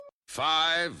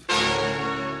5,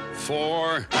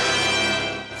 4,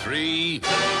 3,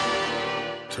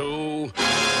 2,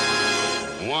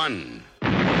 1.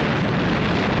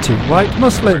 Two white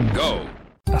Muslims. Go.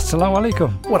 Assalamu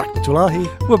alaikum. Wa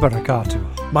rahmatullahi Wa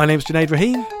barakatuh. My name's Junaid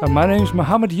Rahim, And my name's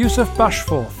Muhammad Yusuf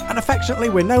Bashforth. and affectionately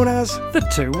we're known as The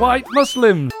two white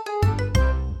Muslims.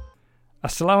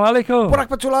 Assalamu alaikum. Wa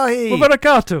rahmatullahi. Wa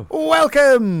barakatuh.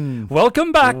 Welcome.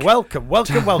 Welcome back. Welcome.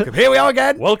 Here we are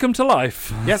again. Welcome to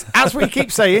life. Yes, as we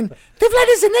keep saying, they've let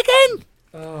us in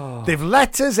again. They've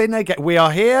let us in again. We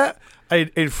are here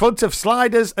in front of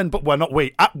sliders but well, not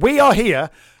we. We are here.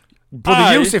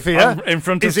 Brother Yusuf here am in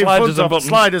front of is sliders and of buttons.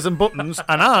 sliders and buttons,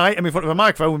 and I am in front of a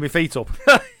microphone with my feet up.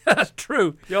 That's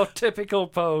true. Your typical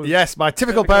pose. Yes, my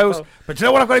typical Typical pose. pose. But do you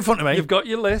know what I've got in front of me? You've got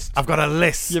your list. I've got a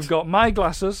list. You've got my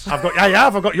glasses. I've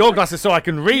got your glasses so I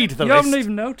can read the You list. haven't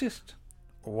even noticed.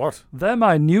 What? They're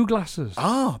my new glasses.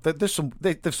 There's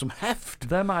some heft.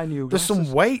 They're my new There's glasses.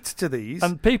 some weight to these.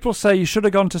 And people say you should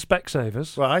have gone to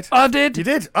Specsavers. Right. I did. You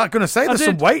did. I'm going to say there's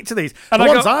some did. weight to these. And the I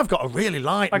ones got- I've got are really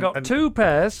light. I got two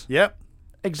pairs, Yep.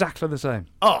 exactly the same.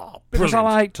 Oh, Because brilliant. I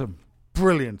liked them.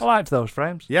 Brilliant. I liked those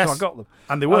frames. Yes. So I got them.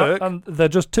 And they work. And they're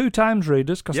just 2 times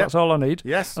readers because Yep. that's all I need.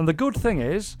 Yes. And the good thing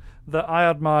is that I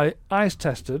had my eyes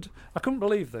tested. I couldn't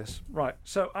believe this. Right.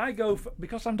 So I go,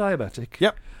 because I'm diabetic.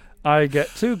 Yep. I get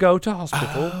to go to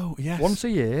hospital Oh, yes. once a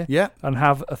year Yep. and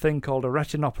have a thing called a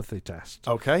retinopathy test.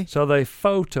 Okay. So they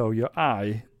photo your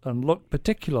eye and look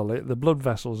particularly at the blood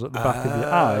vessels at the back of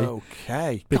your eye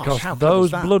Okay. because Gosh, how clever those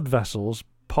is that? blood vessels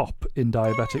pop in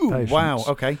diabetic Ooh, patients wow.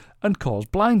 Okay. and cause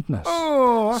blindness.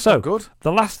 Oh, that's So, not good.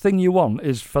 The last thing you want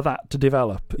is for that to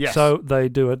develop. Yes. So they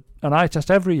do an eye test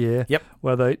every year Yep.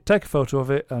 where they take a photo of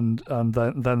it and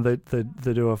then they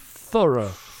do a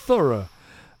thorough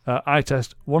eye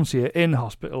test once a year in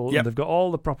hospital. Yep. And they've got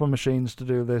all the proper machines to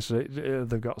do this.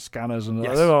 They've got scanners and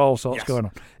Yes. they've got all sorts Yes. going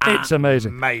on. It's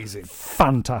amazing. Amazing.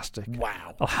 Fantastic.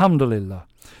 Wow. Alhamdulillah.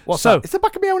 What's So- that? It's the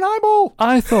back of my own eyeball.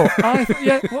 I thought,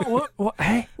 yeah, what,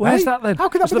 hey, where's Hey, that then? how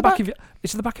can that It's be the the back back? of your,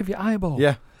 it's the back of your eyeball.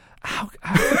 Yeah.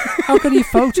 How can you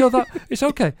photo that? It's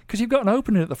okay, because you've got an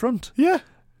opening at the front. Yeah.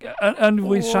 And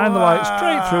we shine the light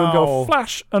straight through and go Wow.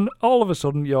 flash, and all of a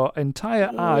sudden your entire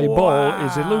eyeball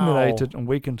is illuminated, and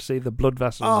we can see the blood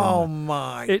vessels Oh, in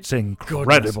my there. It's goodness.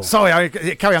 incredible. Sorry,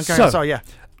 carry on. So- Sorry, yeah.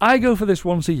 I go for this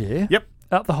once a year Yep.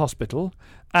 at the hospital,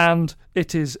 and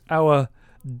it is our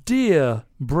dear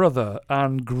brother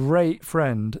and great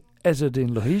friend, Ezzeddin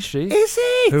Luhishi, Is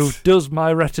it? who does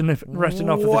my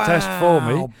retinopathy test for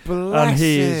me. Wow, bless And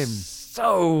he him. is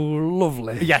so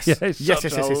lovely. Yes. He's Yes, such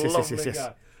yes, a yes, yes, lovely yes, yes.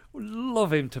 guy.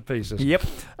 Love him to pieces. Yep.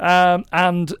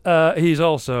 And he's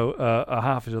also a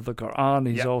Hafiz of the Quran.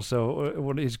 He's Yep.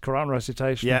 also his Quran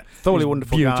recitation. Yeah, thoroughly is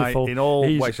wonderful beautiful. guy in all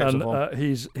He's, ways, shapes, and and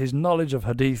forms. his knowledge of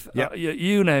hadith. Yep.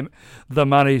 You name it, the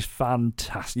man is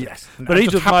fantastic. Yes. but he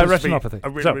just does my happens to be retinopathy. A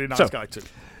really nice guy too.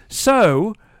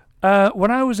 So, when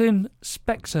I was in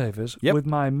Specsavers Yep. with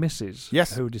my missus,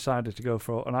 Yes. who decided to go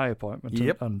for an eye appointment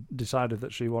Yep. and decided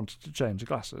that she wanted to change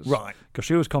glasses, Right. because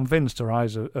she was convinced her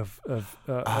eyes have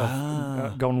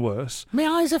gone worse. My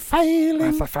eyes are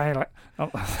failing. If I fail,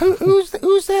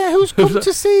 Who's there? Who's come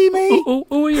to see me? who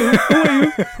are you? Who are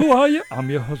you? Who are you? I'm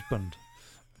your husband.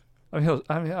 I'm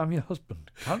your husband.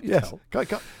 Can't you Yes.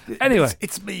 tell? Anyway,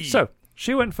 it's me. So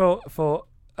she went for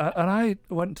and I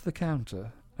went to the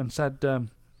counter and said,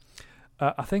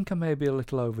 I think I may be a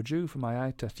little overdue for my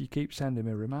eye test. You keep sending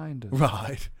me reminders.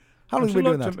 Right. How long And have she we been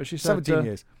doing looked at that? me, she said, 17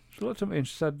 years. She looked at me and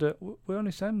she said, we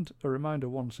only send a reminder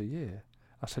once a year.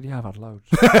 I said, yeah, I've had loads.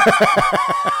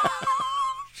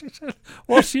 She said,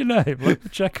 what's your name? Let me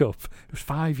check up. It was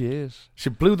 5 years. She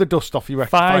blew the dust off your 5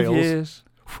 files. years.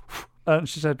 And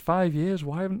she said, 5 years?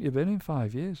 Why haven't you been in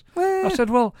 5 years? I said,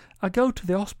 well, I go to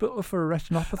the hospital for a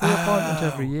retinopathy appointment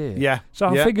every year. Yeah. So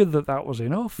I yeah. figured that was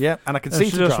enough. Yeah, and I can And see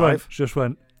she to just drive. She just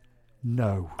went,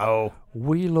 no. Oh.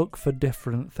 We look for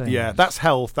different things. Yeah, that's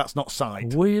health, that's not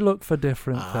sight. We look for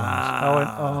different things. I went,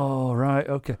 oh, right,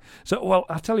 okay. So, well,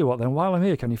 I'll tell you what then, while I'm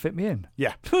here, can you fit me in?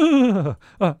 Yeah.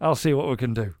 I'll see what we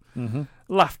can do. Mm-hmm.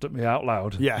 Laughed at me out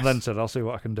loud. Yes. And then said, I'll see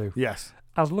what I can do. Yes.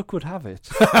 As luck would have it,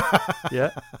 yeah,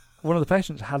 one of the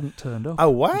patients hadn't turned up. Oh,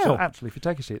 wow. So actually, if you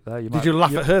take a seat there, you might... Did you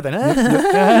laugh at her then?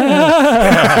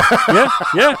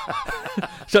 yeah.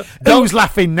 So Who's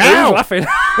laughing now? Who's laughing?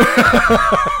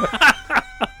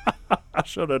 I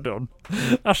should have done.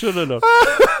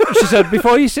 She said,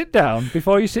 before you sit down,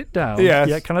 Yes.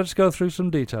 yeah, can I just go through some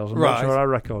details and Right. make sure our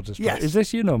records are straight? Yes. Is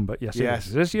this your number? Yes, Yes. it is.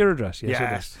 Is this your address? Yes, it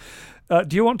Yes. is.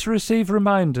 Do you want to receive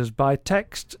reminders by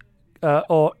text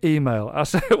or email. I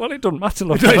said, well, it doesn't matter.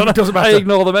 Look, It doesn't matter. I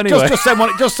ignore them anyway. Just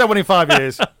send one in 5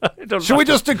 years. It doesn't Shall we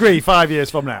matter. just agree 5 years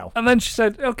from now? And then she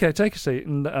said, okay, take a seat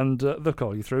and they'll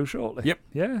call you through shortly. Yep.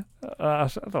 Yeah. I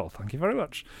said, oh, thank you very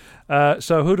much.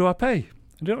 So who do I pay? Do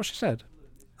you know what she said?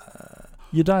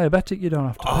 You're diabetic, you don't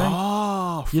have to pay.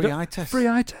 Oh, You free don't- eye test. Free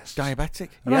eye test. Diabetic.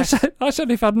 And Yes. I said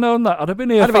if I'd known that, I'd have been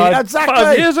here Exactly.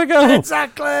 5 years ago.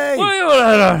 Exactly.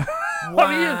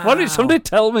 Why did somebody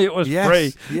tell me it was Yes.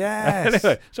 free? Yes.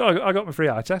 Anyway, so I got my free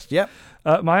eye test. Yep.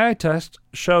 My eye test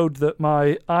showed that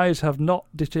my eyes have not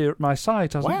deteriorated. My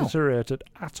sight hasn't Wow. deteriorated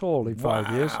at all in 5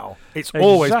 years. Wow. It's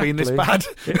always been this bad.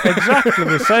 Exactly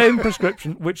the same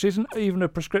prescription, which isn't even a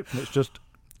prescription. It's just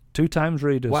 2 times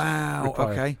readers. Wow.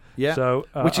 required. Okay. Yeah. So,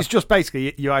 Which is just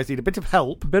basically your eyes need a bit of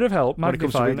help. a bit of help when it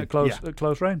comes to magnifying reading. at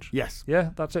close range. Yes. Yeah,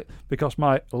 that's it. Because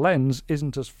my lens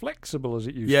isn't as flexible as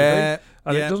it used Yeah. to be,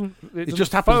 and yeah. it doesn't. It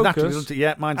just happens focus naturally, doesn't it?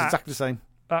 Yeah. Mine's at- exactly the same.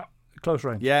 at close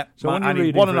range. Yeah. So when I you're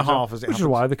need reading, 1.5 for example, as it which happens. is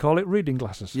why they call it reading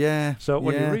glasses. Yeah. So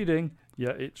when yeah. you're reading,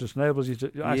 it just enables you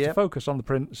to your eyes to Yep. focus on the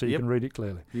print, so you Yep. can read it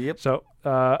clearly. Yep. So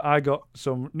I got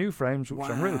some new frames, which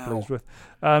I'm really Wow. pleased with,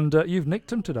 and you've nicked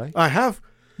them today. I have,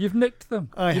 You've nicked them.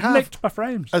 I You've have. nicked my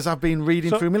frames. as I've been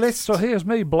reading So- through my list. So here's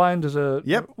me, blind as a.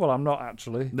 Yep. Well, I'm not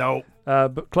actually. No.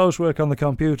 But close work on the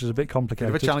computer is a bit Bit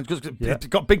complicated. of a challenge because Yeah. it's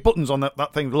got big buttons on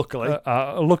that thing. Luckily,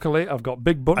 Luckily, I've got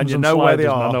big buttons And you know where they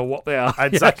sliders, and are. I know what they are.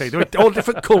 exactly. Yes. They're all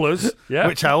different colours, Yeah.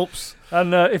 which helps.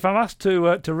 And if I'm asked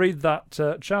to read that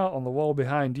chart on the wall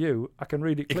behind you, I can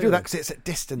read it You clearly. can do that because it's at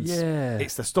distance. Yeah.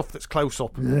 It's the stuff that's close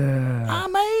up. Yeah.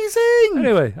 Amazing.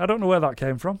 Anyway, I don't know where that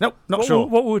came from. Nope, not what, sure.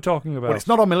 What were we talking about? Well, it's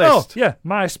not on my Oh, list. yeah,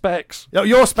 my specs. No,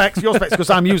 your specs, because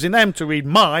I'm using them to read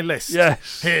my list.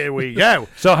 Yes. Here we go.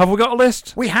 So have we got a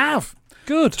list? We have.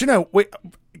 Good. Do you know,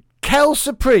 Kel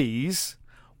Surprise,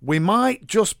 we might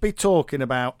just be talking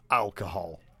about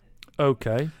alcohol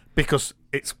Okay. because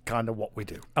it's kind of what we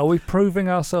do. Are we proving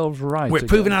ourselves right? We're again?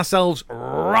 proving ourselves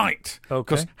right. Okay.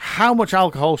 Because how much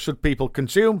alcohol should people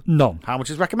consume? None. How much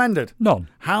is recommended? None.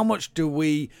 How much do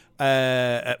we,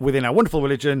 within our wonderful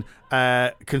religion,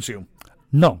 consume?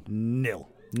 None. Nil.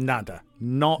 Nada.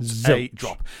 Not a Zilch.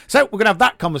 drop. So we're going to have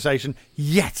that conversation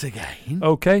yet again.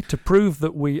 Okay, to prove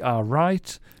that we are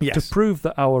right. Yes. To prove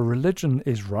that our religion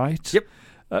is right. Yep.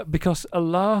 Because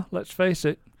Allah, let's face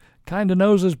it, kind of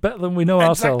knows us better than we know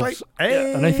Exactly. ourselves.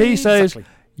 Yeah, and if He says, Exactly.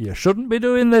 you shouldn't be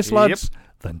doing this, Yep. lads,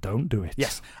 then don't do it.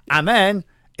 Yes. And then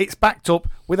it's backed up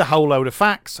with a whole load of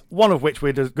facts, one of which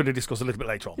we're going to discuss a little bit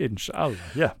later on. Inshallah.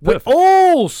 Yeah, We're perfect.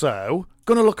 also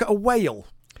going to look at a whale.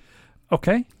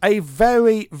 Okay. A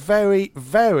very, very,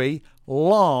 very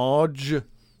large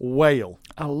whale.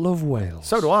 I love whales.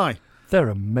 So do I. They're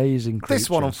amazing creatures. This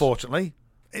one, unfortunately,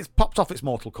 it's popped off its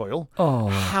mortal coil. Oh,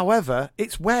 However,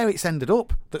 it's where it's ended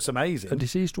up that's a amazing.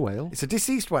 deceased whale? It's a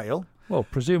deceased whale. Well,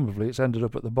 presumably it's ended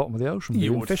up at the bottom of the ocean. You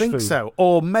doing would fish think food. so.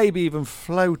 Or maybe even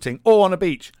floating. Or on a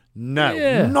beach. No.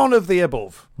 Yeah. None of the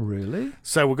above. Really?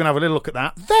 So we're going to have a little look at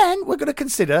that. Then we're going to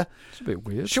consider, It's a bit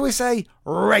weird. shall we say,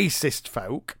 racist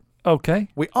folk. Okay.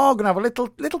 We are going to have a little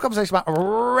conversation about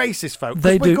racist folk. 'cause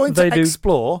They we're do- going they to do.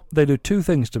 explore. They do two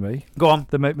things to me. Go on.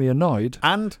 They make me annoyed,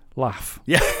 And laugh.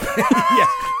 yeah, yes,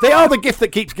 they are the gift that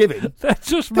keeps giving. They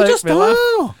just They make just me laugh.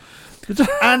 are.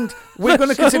 And we're going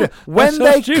to So- consider they're when so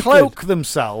they stupid. cloak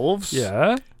themselves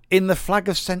Yeah. in the flag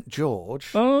of St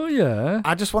George. Oh, yeah.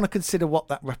 I just want to consider what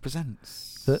that represents.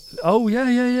 Oh, yeah.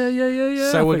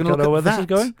 So we're going going to know look where at this is that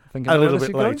going. I think I a know where little this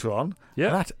bit is going. later on. Yeah.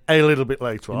 That a little bit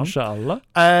later on. Inshallah.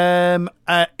 In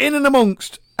and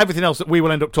amongst everything else that we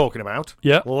will end up talking about.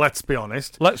 Yeah. Let's be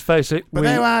honest. Let's face it. But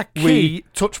there are key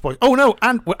touch points. Oh no,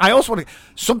 and I also want to.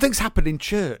 Something's happened in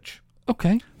church.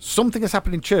 Okay. Something has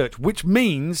happened in church, which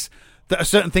means that a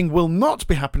certain thing will not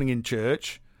be happening in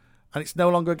church, and it's no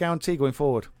longer a guarantee going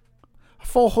forward. A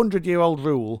 400-year-old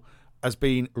rule has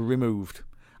been removed,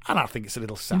 and I think it's a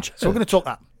little sad. So we're going to talk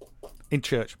that in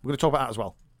church. We're going to talk about that as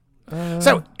well.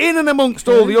 So in and amongst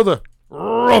all the other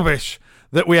rubbish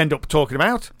that we end up talking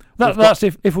about, That's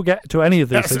if we get to any of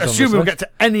these that's things. on assuming this we'll get to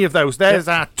any of those. There's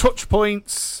our touch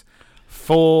points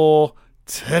for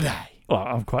today. Well,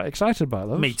 I'm quite excited about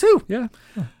those. Me too. Yeah.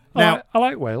 Now- I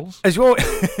like whales. As your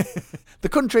the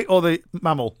country or the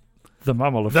mammal? The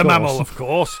mammal, of The course. mammal, of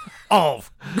course.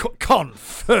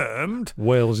 Confirmed.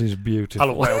 Wales is beautiful. I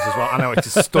love Wales as well. I know, it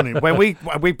is stunning. When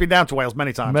we've been down to Wales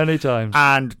many times. Many times.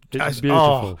 And It's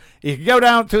beautiful. you can go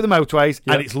down through the motorways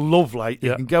Yep. and it's lovely. You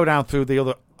Yep. can go down through the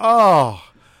other.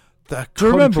 The Do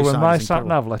you remember when countryside my is sat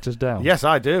incredible. nav let us down? Yes,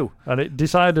 I do. And it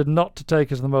decided not to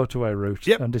take us the motorway route,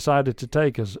 Yep. and decided to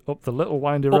take us up the little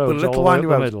windy Up the roads little all the way windy up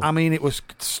the road. middle. I mean, it was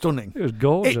stunning. It was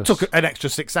gorgeous. It took an extra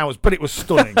 6 hours, but it was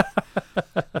stunning.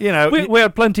 You know, we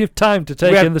had plenty of time to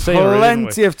take we had in the scenery, didn't we?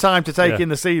 plenty of time to take Yeah. in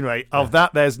the scenery. Of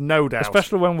that, there's no doubt.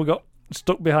 Especially when we got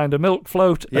stuck behind a milk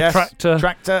float, Yes, a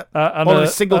tractor, and and a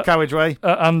single carriageway,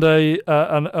 and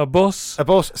a bus, a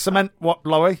bus, cement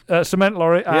lorry. cement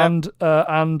lorry, Yeah.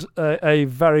 and a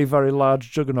very, very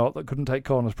large juggernaut that couldn't take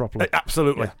corners properly.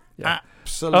 Absolutely, Yeah.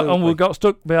 absolutely. And we got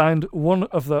stuck behind one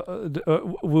of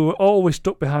the. We were always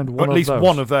stuck behind one at least of those.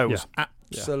 one of those. Yeah.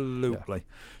 Absolutely. Do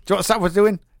you know what Sat was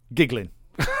doing? Giggling.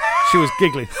 She was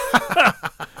giggling.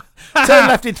 Turn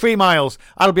left in 3 miles.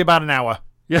 That'll be about an hour.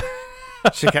 Yeah.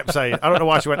 She kept saying. I don't know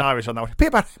why she went Irish on that one. Be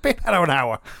about an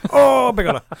hour. Oh, big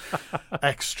on her.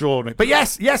 Extraordinary. But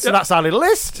yes, so that's our little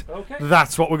list. Okay.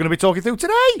 That's what we're going to be talking through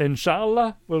today.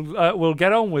 Inshallah, we'll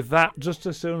get on with that just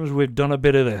as soon as we've done a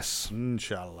bit of this.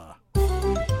 Inshallah.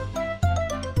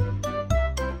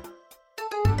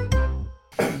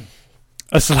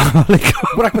 Assalamu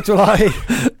alaikum.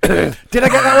 Did I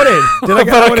get that one in? Did I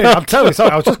get that one in? I'm terribly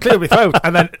sorry. I was just clearing my throat.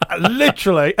 And then,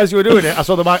 literally, as you were doing it, I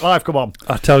saw the mic live come on.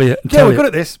 I tell you. Yeah, we're good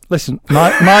at this. Listen,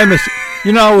 my miss.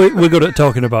 You know we're good at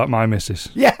talking about my missus.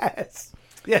 Yes.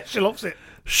 Yeah, she loves it.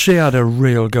 She had a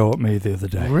real go at me the other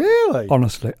day. Really?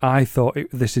 Honestly, I thought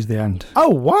this is the end. Oh,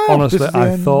 wow. Honestly,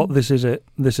 I thought this is it.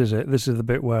 This is it. This is the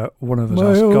bit where one of us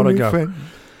has got to go.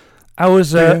 I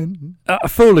was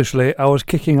foolishly, I was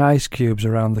kicking ice cubes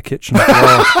around the kitchen floor.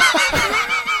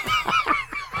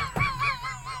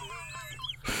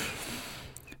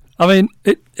 I mean,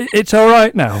 it's all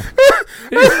right now.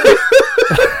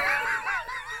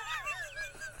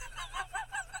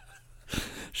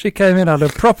 She came in, had a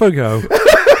proper go, and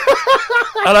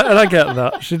I get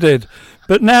that she did.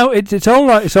 But now it's all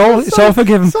right. It's all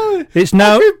forgiven. Sorry. It's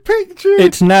now.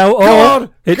 It's now all.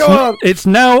 It's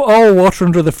now all water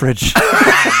under the fridge.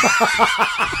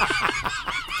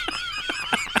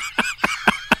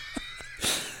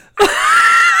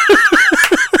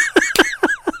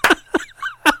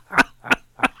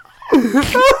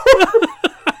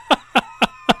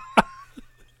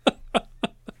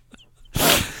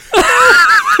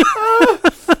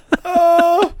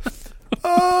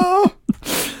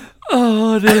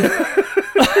 Oh dear.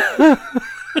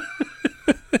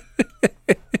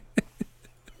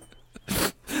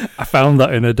 I found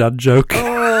that in a dad joke.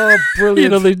 Oh, brilliant. You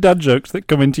know these dad jokes that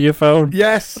come into your phone?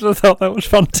 Yes. I thought that was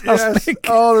fantastic. Yes.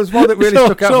 Oh, there's one that really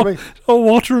stuck out for me. Oh,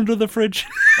 water under the fridge.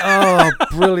 Oh,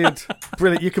 brilliant.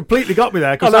 Brilliant. You completely got me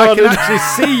there because I know, I can I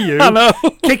actually see you I know.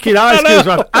 kicking ice cubes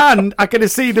around and I can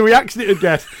see the reaction it would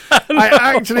get.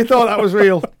 I actually thought that was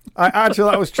real. I actually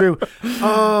thought that was true.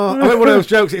 Oh, I read one of those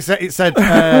jokes. It said,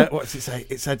 what does it say?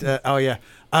 It said, do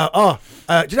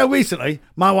you know, recently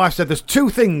my wife said there's 2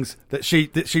 things that she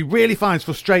really finds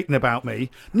frustrating about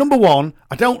me. Number 1,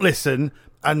 I don't listen,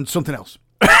 and something else.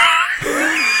 Number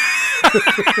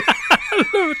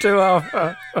 2,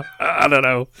 I don't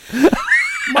know.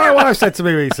 My wife said to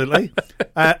me recently,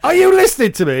 are you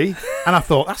listening to me? And I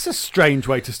thought, that's a strange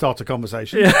way to start a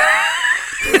conversation. Yeah.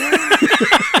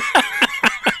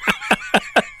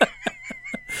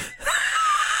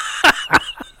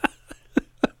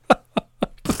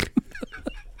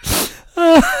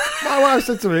 My wife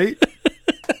said to me,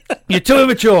 you're too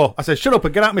immature. I said, shut up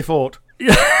and get out of my fort.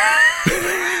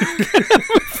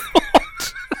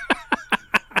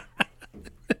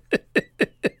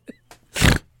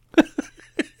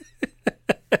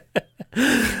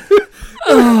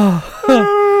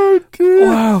 Oh, dear.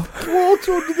 Wow.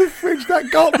 Water under the fridge,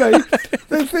 that got me.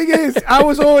 The thing is, I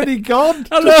was already gone to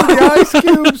know. the ice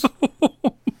cubes.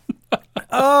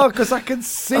 Oh, because I can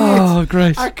see Oh, it.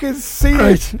 great. I can see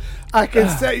Great. it. I can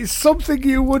say it's something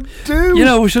you would do. You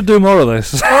know, we should do more of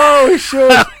this. Oh, it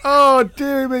should. Oh,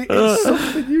 dear me. It's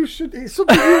something you should. It's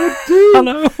something you would do. I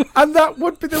know. And that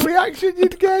would be the reaction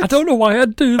you'd get. I don't know why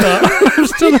I'd do that. I'm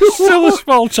still a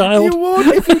small child. You would.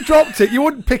 If you dropped it, you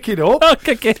wouldn't pick it up. I'll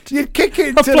kick it. You'd kick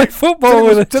it I'll until play football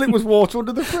with it. Till it was water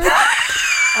under the fridge.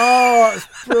 Oh, it's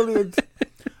brilliant.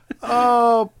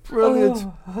 Oh, brilliant.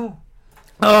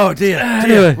 Oh dear.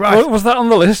 Anyway, Right. was that on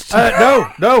the list?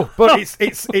 No, but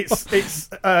it's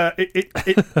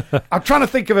I'm trying to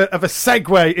think of a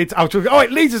segue. It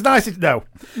leads us nicely. No.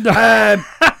 Do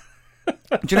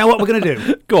you know what we're going to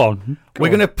do? Go on. We're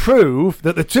going to prove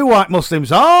that the 2 white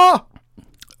Muslims are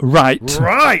Right.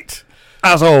 right.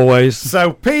 As always.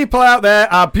 So people out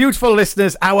there, our beautiful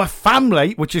listeners, our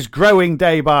family, which is growing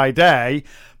day by day,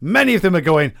 many of them are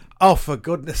going, oh, for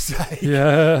goodness sake.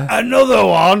 Yeah. Another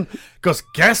one. Because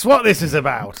guess what this is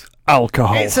about?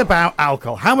 alcohol. It's about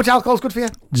alcohol. How much alcohol is good for you?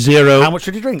 0. How much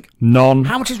should you drink? None.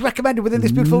 How much is recommended within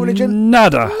this beautiful religion?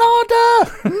 Nada.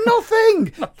 Nada.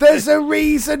 Nothing. There's a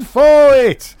reason for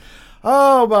it.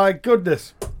 Oh my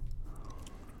goodness.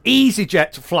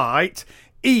 EasyJet flight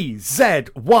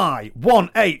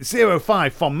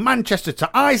EZY1805 from Manchester to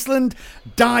Iceland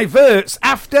diverts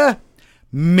after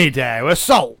mid-air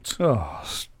assault. Oh,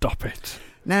 stop it.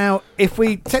 Now, if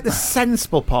we take the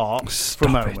sensible part for a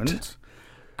Stop it. moment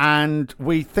and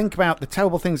we think about the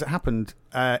terrible things that happened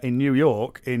in New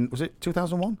York in, was it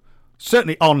 2001?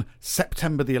 Certainly on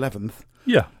September the 11th,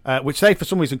 Yeah. which they for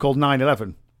some reason called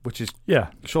 9/11, which is Yeah.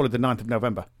 surely the 9th of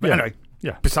November. But Yeah. anyway,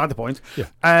 Yeah. beside the point. Yeah.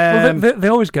 Well, they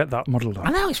always get that muddled I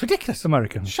up. know, it's ridiculous.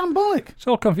 Americans. Shambolic. It's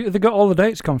all confused. They got all the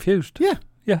dates confused. Yeah,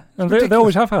 Yeah. And they ridiculous.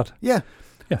 always have had. yeah.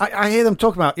 Yeah. I hear them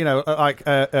talk about,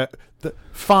 the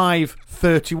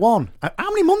 5/31. How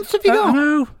many months have you I got?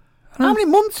 know. How many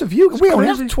months have you got? We only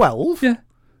crazy. have 12. Yeah.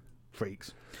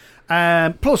 Freaks.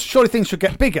 Plus, surely things should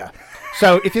get bigger.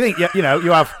 So if you think, you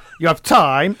have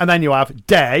time, and then you have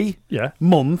day, Yeah.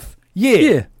 month, year.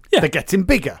 Year. Yeah. They're getting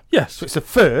bigger. Yes. So it's the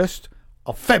 1st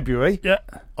of February, Yeah.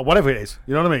 or whatever it is.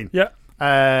 You know what I mean? Yeah.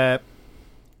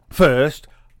 1st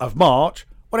of March,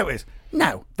 whatever it is.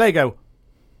 No, they go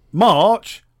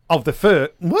March of the 1st.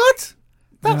 What?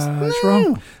 That's It's no.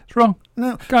 wrong. It's wrong.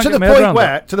 No. Can't To get the my head point around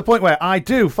where, I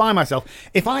do find myself,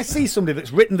 if I see somebody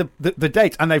that's written the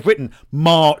date and they've written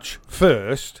March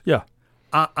 1st, Yeah.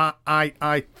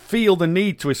 I feel the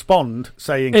need to respond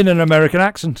saying, In an American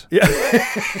accent.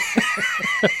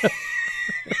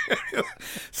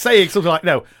 saying something like,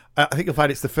 no, I think you'll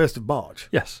find it's the 1st of March.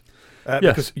 Yes. Yes.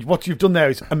 Because what you've done there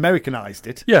is Americanized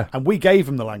it. Yeah. And we gave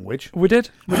them the language. We did.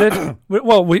 We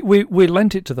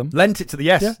lent it to them. Lent it to the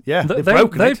yes. Yeah. They've They've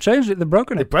broken it. changed it. They've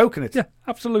broken They've it. broken it. Yeah,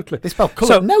 absolutely. They spell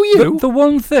colour. No, you. The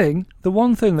one thing that Do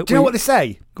you know what they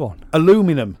say? Go on.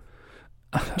 Aluminum.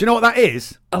 Do you know what that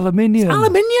is? Aluminium.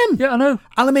 Aluminium. Yeah, I know.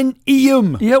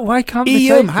 Aluminium. Yeah, why can't they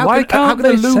say? Eum. How can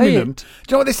they say aluminum? it? Do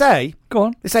you know what they say? Go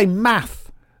on. They say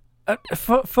math.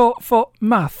 For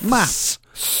maths.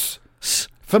 Maths.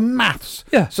 For maths.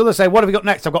 Yeah. So they say, what have we got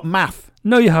next? I've got math.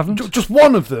 No, you haven't. Just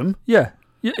one of them. Yeah.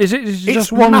 Is it It's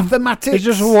just one? mathematics. It's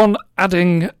just one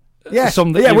adding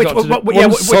something. Yeah, you've got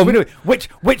to do.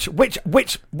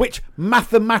 which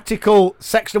mathematical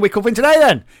section are we covering today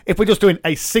then? If we're just doing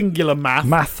a singular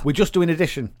math. We're just doing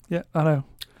addition. Yeah, I know.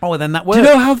 Oh, and then that Do works. you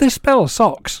know how they spell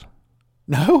socks?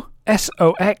 No?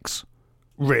 SOX.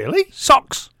 Really?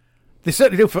 Socks. They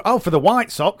certainly do for the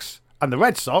White Sox and the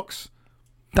Red Sox.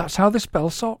 That's how they spell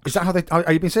socks. Is that how they...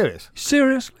 Are you being serious?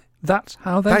 Seriously, that's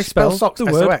how they spell socks, the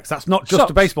word. SOX. That's not just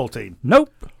socks. a baseball team.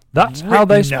 Nope. That's how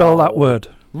they spell that word.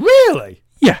 Really?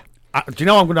 Yeah. Do you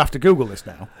know I'm going to have to Google this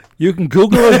now? You can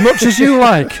Google as much as you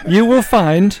like. You will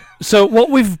find. So what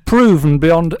we've proven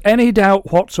beyond any doubt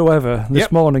whatsoever this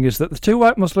Yep. morning is that the two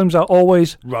white Muslims are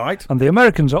always Right. and the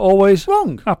Americans are always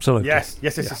Wrong. Absolutely. Yes.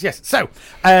 So,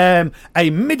 a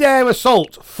mid-air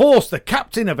assault forced the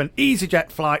captain of an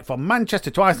EasyJet flight from Manchester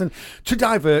to Iceland to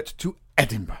divert to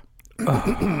Edinburgh.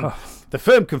 The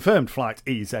firm confirmed flight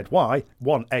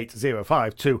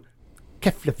EZY1805 to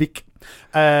Keflavik.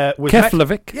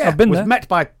 Keflavik. I've been was there. met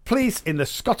by police in the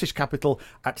Scottish capital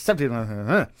at 17,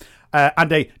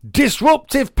 and a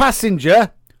disruptive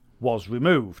passenger was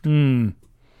removed. One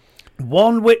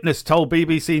witness told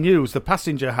BBC News the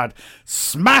passenger had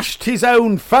smashed his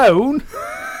own phone,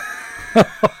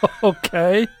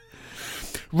 Okay.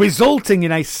 resulting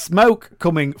in a smoke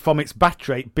coming from its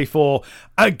battery before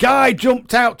a guy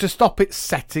jumped out to stop it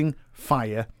setting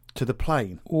fire to the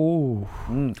plane. Oh.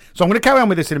 So I'm going to carry on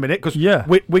with this in a minute because Yeah.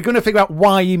 we're going to figure out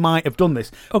why he might have done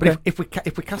this. Okay. But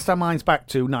if we cast our minds back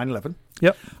to 9/11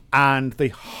 Yep. and the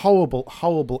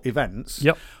horrible events,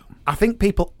 Yep. I think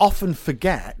people often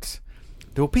forget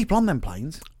there were people on them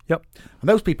planes, Yep. and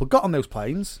those people got on those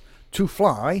planes to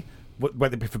fly,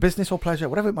 whether it be for business or pleasure,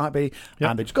 whatever it might be, Yep.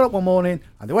 and they just got up one morning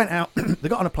and they went out, they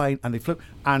got on a plane and they flew,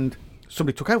 and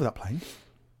somebody took over that plane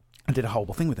and did a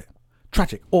horrible thing with it.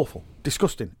 Tragic, awful,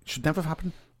 disgusting. It should never have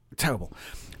happened. Terrible.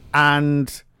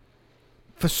 And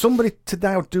for somebody to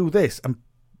now do this and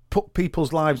put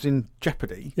people's lives in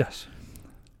jeopardy Yes.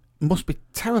 must be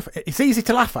terrifying. It's easy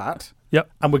to laugh at, Yep.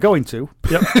 and we're going to.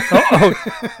 Yep.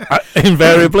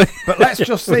 Invariably. But let's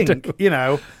just we think,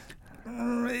 do.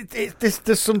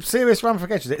 there's some serious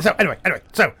ramifications. So anyway,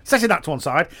 so setting that to one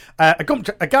side, a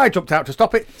guy jumped out to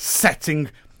stop it, setting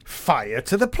fire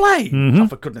to the plane. Oh,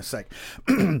 for goodness sake.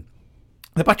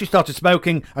 The battery started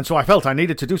smoking, and so I felt I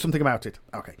needed to do something about it.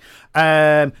 Okay.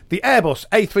 The Airbus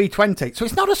A320. So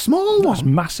it's not a small That's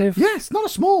one. massive. Yes, not a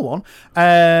small one.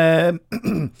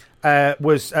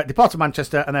 Was departed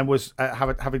Manchester and then was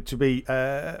having to be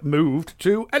moved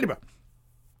to Edinburgh.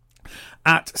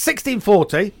 At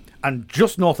 16:40 and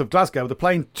just north of Glasgow, the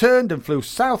plane turned and flew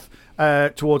south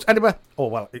towards Edinburgh, or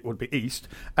well, it would be east,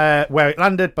 where it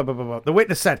landed. Blah, blah, blah, blah. The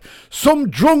witness said, some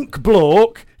drunk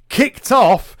bloke kicked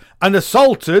off and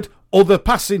assaulted other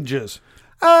passengers.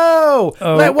 Oh,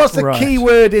 what's the key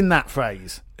word in that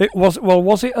phrase? It was. Well,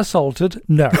 was it assaulted?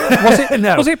 No. Was it?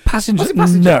 No. Was it passenger? Was it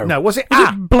passenger? No. Was it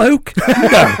bloke?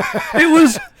 No. It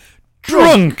was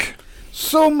drunk.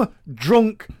 Some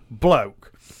drunk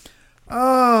bloke.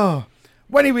 Oh.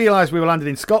 When he realised we were landed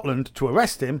in Scotland to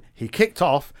arrest him, he kicked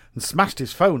off and smashed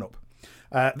his phone up.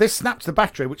 This snapped the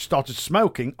battery, which started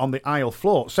smoking on the aisle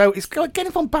floor. So it's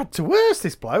getting from bad to worse,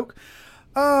 this bloke.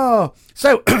 Oh.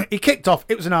 So he kicked off.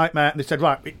 It was a nightmare. And they said,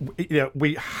 right,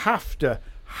 we have to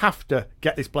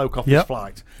get this bloke off this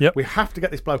flight. Yep. We have to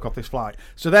get this bloke off this flight.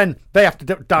 So then they have to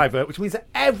divert, which means that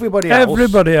everybody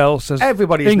else has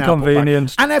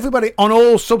inconvenienced. And everybody on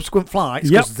all subsequent flights,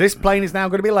 because this plane is now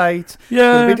going to be late.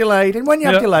 Yeah. Going to be delayed. And when you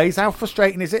have delays, how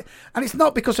frustrating is it? And it's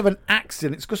not because of an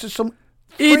accident. It's because of some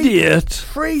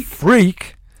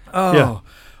freak. Oh. Yeah.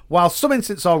 While some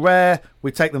incidents are rare,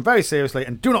 we take them very seriously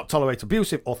and do not tolerate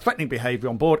abusive or threatening behaviour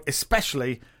on board,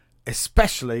 especially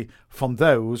from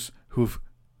those who've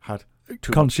had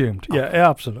consumed. Yeah,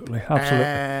 absolutely.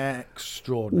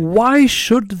 Extraordinary. Why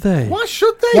should they?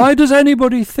 Why does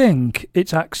anybody think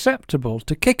it's acceptable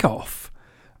to kick off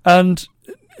and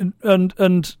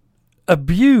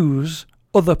abuse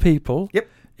other people? Yep.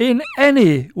 In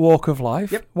any walk of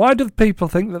life. Yep. Why do people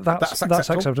think that that's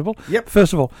acceptable? Yep.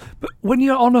 First of all, but when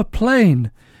you're on a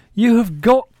plane, you have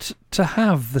got to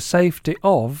have the safety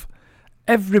of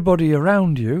everybody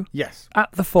around you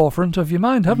at the forefront of your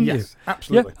mind, haven't you? Yes,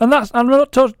 absolutely. Yeah, and I'm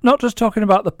not just talking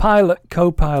about the pilot,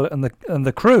 co-pilot, and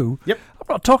the crew. Yep. I'm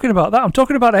not talking about that. I'm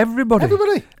talking about everybody.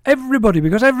 Everybody,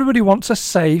 because everybody wants a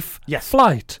safe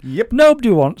flight. Yep. Nobody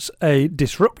wants a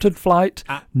disrupted flight.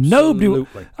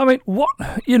 Absolutely. I mean, what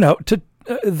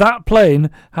that plane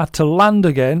had to land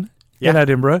again in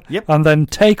Edinburgh and then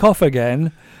take off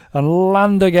again and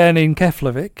land again in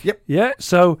Keflavik. Yep. Yeah.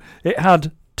 So it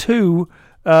had 2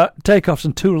 takeoffs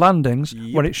and 2 landings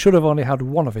when it should have only had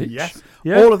one of each. Yes.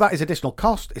 Yeah. All of that is additional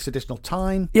cost. It's additional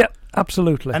time. Yep,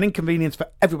 absolutely. An inconvenience for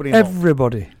everybody involved.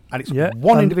 Everybody. And it's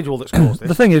one individual that's caused this.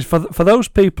 The thing is, for those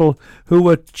people who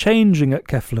were changing at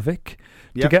Keflavik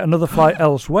to get another flight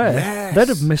elsewhere, they'd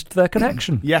have missed their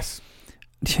connection. Yes.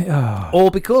 Oh. All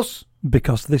because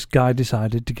this guy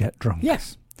decided to get drunk.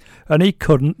 Yes. And he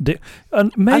couldn't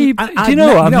and maybe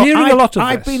I'm hearing a lot of this.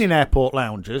 I've been in airport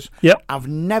lounges. Yep. I've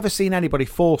never seen anybody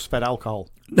force-fed alcohol.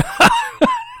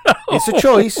 It's a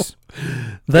choice.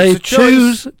 They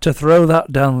choose to throw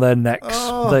that down their necks.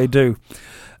 Oh. They do.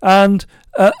 And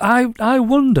I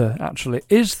wonder, actually,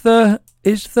 is there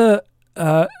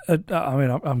I mean,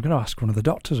 I'm going to ask one of the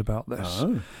doctors about this.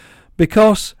 Oh.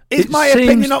 Because is my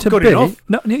opinion not good enough?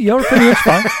 No, your opinion's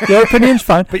fine. Your opinion's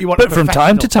fine. But from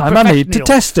time to time, I need to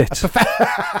test it.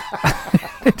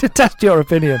 To test your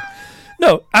opinion.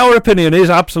 No, our opinion is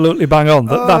absolutely bang on.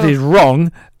 That is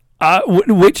wrong.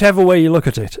 Whichever way you look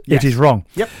at it, it is wrong.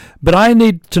 Yep. But I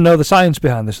need to know the science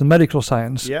behind this, the medical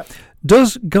science. Yep.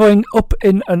 Does going up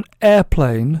in an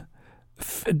airplane,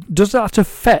 does that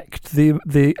affect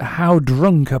the how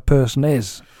drunk a person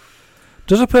is?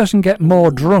 Does a person get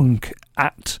more drunk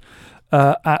at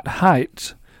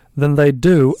height than they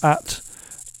do at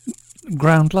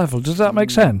ground level? Does that make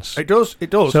sense? It does.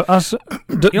 So does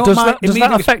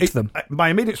that affect them? My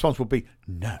immediate response would be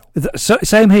no.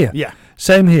 Same here. Yeah.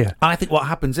 Same here. I think what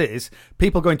happens is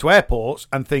people go into airports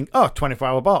and think,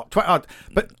 24-hour bar.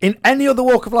 But in any other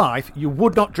walk of life, you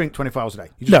would not drink 24 hours a day.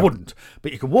 You just wouldn't.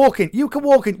 But you can walk in.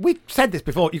 We said this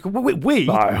before.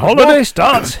 My holiday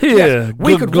starts here. Yes,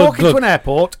 we could walk into an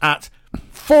airport at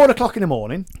 4 o'clock in the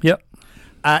morning. Yep.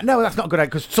 No, that's not good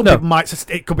because some people might.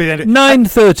 It could be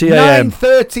 9:30 a.m.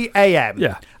 9:30 a.m.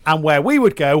 Yeah. And where we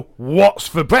would go, what's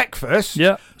for breakfast?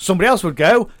 Yeah. Somebody else would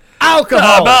go,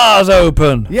 alcohol. The bar's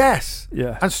open. Yes.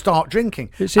 Yeah. And start drinking.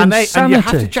 It's insanity. And you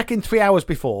have to check in 3 hours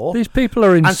before. These people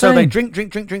are insane. And so they drink.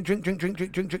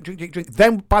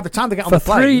 Then by the time they get on the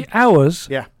plane, for 3 hours.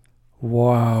 Yeah.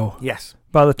 Wow. Yes.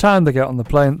 By the time they get on the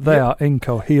plane, they are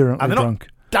incoherently drunk.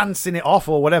 Dancing it off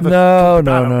or whatever. No. You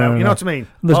know what I mean?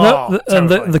 And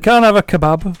they can't have a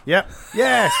kebab. Yep.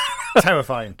 Yes.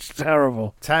 Terrifying. It's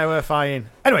terrible. Terrifying.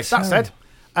 Anyway, that said,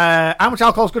 how much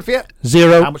alcohol is good for you?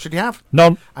 0. How much should you have?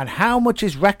 None. And how much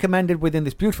is recommended within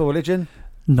this beautiful religion?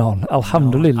 None.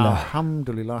 Alhamdulillah.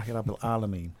 Alhamdulillah Rabbil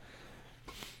Alameen.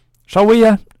 Shall we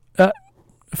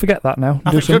forget that now?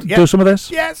 I Do think some, should, yeah. do some of this?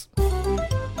 Yes.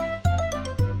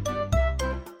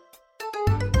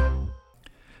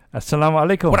 Assalamu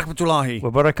alaikum. Wa rahmatullahi. Wa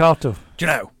barakatuh.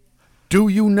 Do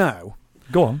you know?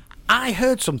 Go on. I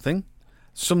heard something.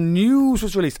 Some news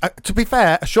was released. To be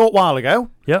fair, a short while ago.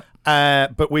 Yeah.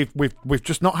 But we've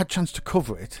just not had a chance to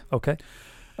cover it. Okay.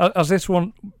 Has this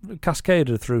one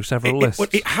cascaded through several lists?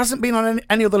 It hasn't been on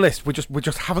any other list. We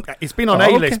just haven't. It's been on Oh, a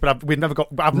okay. list, but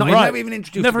I've never even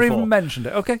introduced. Never it before. even mentioned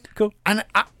it. Okay, cool. And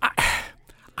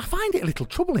I find it a little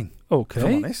troubling. Okay. If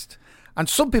I'm honest. And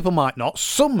some people might not.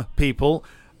 Some people.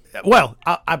 Well,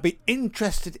 I'd be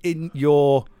interested in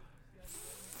your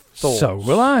thoughts. So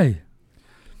will I.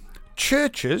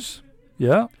 Churches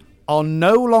Yeah. are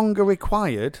no longer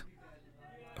required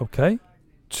Okay.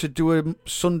 to do a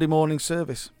Sunday morning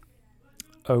service.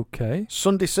 Okay.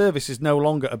 Sunday service is no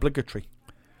longer obligatory.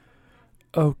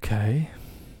 Okay.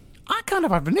 I kind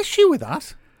of have an issue with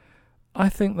that. I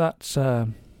think that's a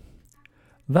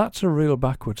real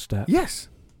backward step. Yes.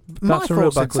 That's a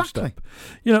real thoughts backward exactly. step.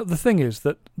 You know, the thing is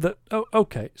that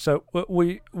okay, so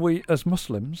we as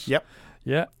Muslims, Yep.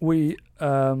 yeah, we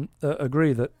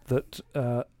agree that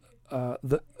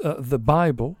the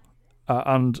Bible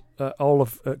and all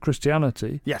of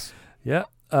Christianity, Yes. yeah,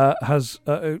 has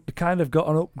kind of got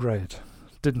an upgrade,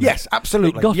 didn't it? Yes,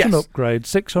 absolutely. It got yes. an upgrade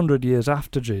 600 years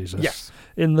after Jesus. Yes.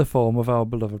 In the form of our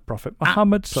beloved Prophet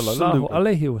Muhammad sallallahu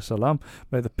alaihi wasallam.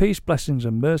 May the peace, blessings,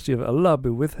 and mercy of Allah be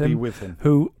with him. Be with him.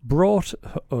 Who brought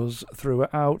us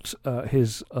throughout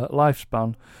his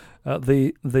lifespan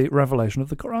the revelation of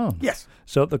the Quran. Yes.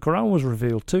 So the Quran was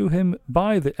revealed to him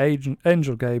by the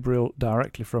angel Gabriel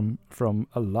directly from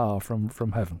Allah,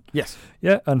 from heaven. Yes.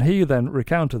 Yeah, and he then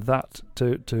recounted that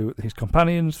to his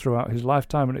companions throughout his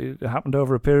lifetime, and it happened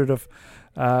over a period of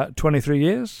 23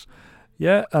 years.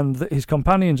 Yeah, and his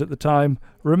companions at the time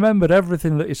remembered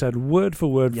everything that he said, word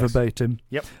for word, Yes. verbatim.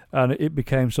 Yep. And it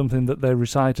became something that they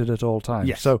recited at all times.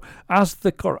 Yes. So as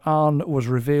the Quran was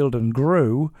revealed and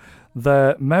grew,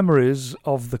 their memories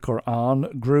of the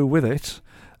Quran grew with it,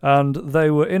 and they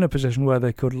were in a position where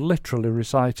they could literally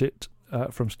recite it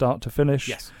from start to finish.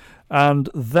 Yes.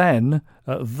 And then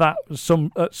at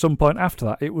some point after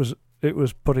that, it was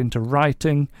put into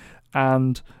writing,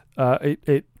 and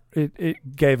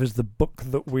it gave us the book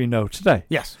that we know today.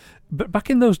 Yes. But back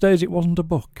in those days, it wasn't a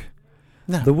book.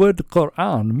 No. The word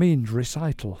Quran means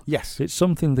recital. Yes. It's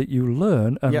something that you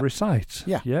learn and Yep. recite.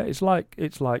 Yeah. Yeah. It's like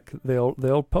the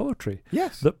old poetry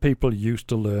Yes. that people used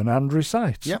to learn and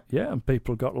recite. Yep. Yeah, and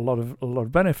people got a lot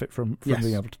of benefit from Yes.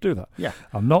 being able to do that. Yeah.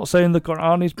 I'm not saying the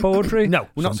Quran is poetry. No,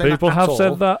 we're not Some saying that people at have all.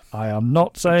 said that. I am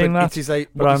not saying But that. it is a.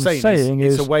 but What I'm I'm saying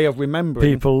it's is a way of remembering.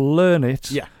 People learn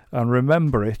it. Yeah. And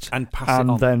remember it, And pass it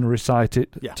on. then recite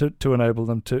it Yeah. to enable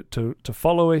them to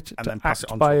follow it, And to then pass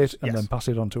act it on by to it, others. and Yes. then pass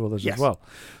it on to others Yes. as well.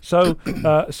 So,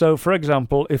 so for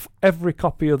example, if every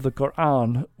copy of the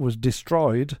Quran was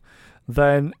destroyed,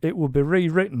 then it would be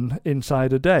rewritten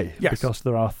inside a day, Yes. because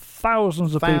there are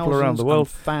thousands of people around the world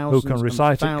who can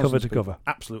recite it cover to cover.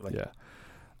 Absolutely. Yeah,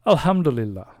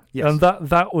 Alhamdulillah. Yes. And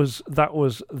that was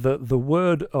the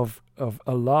word of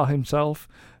Allah Himself,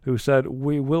 who said,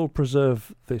 "We will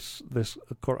preserve this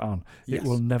Quran. Yes. It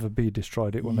will never be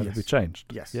destroyed. It will never Yes. be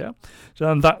changed." Yes. Yeah.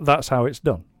 So and that's how it's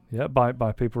done. Yeah.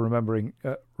 By people remembering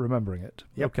it.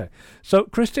 Yep. Okay. So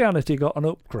Christianity got an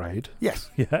upgrade. Yes.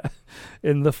 Yeah.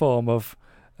 In the form of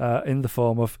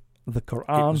the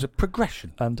Quran It was a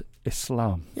progression. and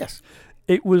Islam. Yes.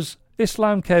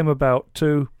 Islam came about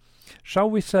to, shall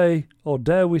we say, or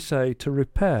dare we say, to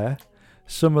repair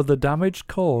some of the damage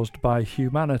caused by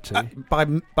humanity, By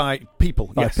people.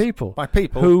 by yes. people, By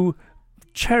people. who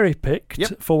cherry-picked,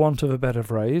 Yep. for want of a better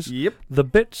phrase, Yep. the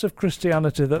bits of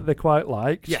Christianity that they quite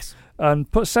liked, Yes. and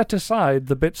set aside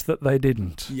the bits that they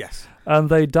didn't. Yes. And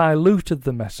they diluted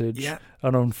the message, Yeah.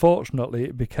 and unfortunately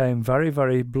it became very,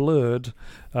 very blurred.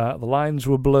 The lines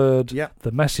were blurred, Yeah.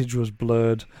 the message was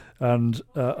blurred, and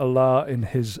Allah, in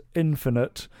His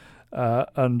infinite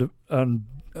and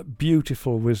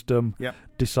beautiful wisdom, Yeah.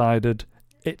 decided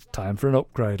it's time for an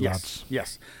upgrade, Yes. lads.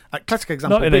 Yes. A classic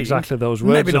example. Not in being, exactly those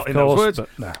words, maybe not of in those course, words, but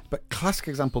no. But classic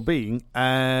example being,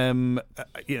 I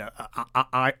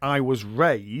was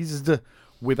raised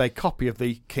with a copy of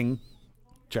the King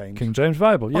James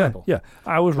Bible, yeah, Bible. yeah.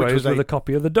 I was Which raised was with a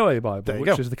copy of the Douay Bible, There you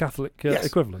which go. is the Catholic Yes.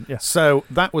 equivalent. Yeah, So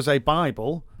that was a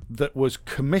Bible that was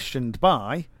commissioned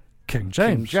by King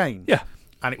James. King James. Yeah,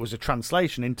 And it was a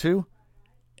translation into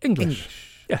English.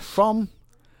 English. Yes. From,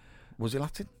 was it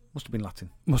Latin? Must have been Latin.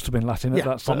 Must have been Latin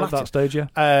Yeah, at from that Latin. stage,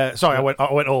 yeah. Sorry, I went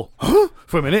all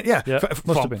for a minute. Yeah, Yeah, F- must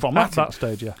from, have been from at Latin. that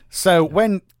stage, yeah. So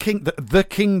when the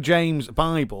King James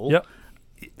Bible,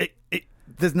 Yep.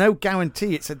 there's no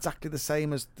guarantee it's exactly the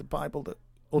same as the Bible that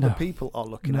other No. people are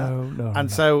looking at. No. And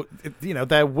so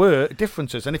there were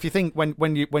differences. And if you think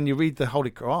when you read the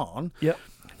Holy Quran, Yep.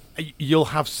 you'll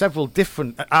have several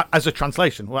different as a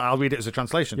translation. Well, I'll read it as a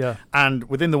translation. Yeah. And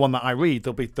within the one that I read,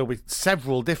 there'll be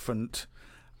several different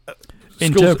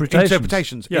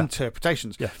Interpretations.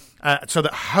 interpretations. Yeah. So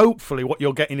that hopefully what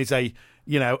you're getting is a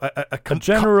general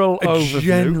overview.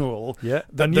 general. Yeah.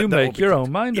 that- And you that will make be your good.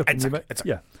 own mind up. Yeah, and you exactly, make-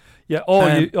 exactly.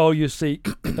 Yeah. Or you seek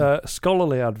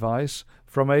scholarly advice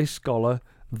from a scholar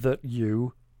that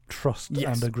you trust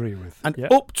Yes. and agree with. And yeah.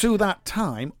 up to that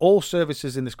time, all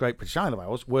services in this Great British Isle of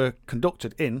ours were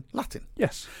conducted in Latin.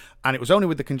 Yes. And it was only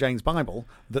with the King James Bible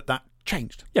that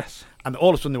changed. Yes. And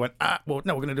all of a sudden they went, well,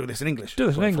 no, we're going to do this in English. Do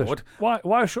this in going English. forward.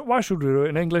 Why should we do it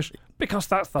in English? Because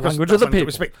that's the Because language that's of the the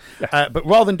language people. we speak. But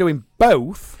rather than doing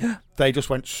both, they just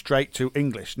went straight to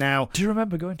English. Now, Do you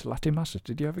remember going to Latin masses?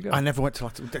 Did you ever go? I never went to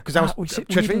Latin because I was we see-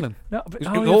 Church we of did. England. No, but, It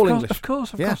was oh, all of course, English. Of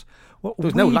course, of Yeah. course. Well, There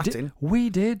was no we Latin. Did, we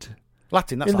did.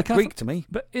 Latin, that's In the like Catholic- Greek to me.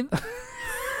 But in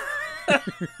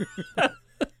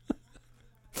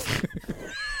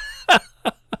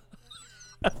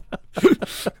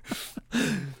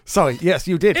Sorry, yes,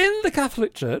 you did. in the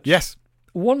Catholic Church, Yes.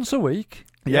 once a week,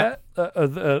 Yeah.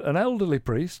 an elderly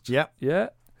priest, Yeah.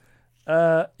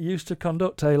 used to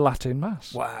conduct a Latin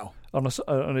mass Wow. and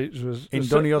it was In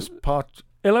Donios part.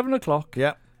 11 o'clock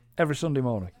Yeah. every Sunday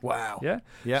morning. Wow. Yeah.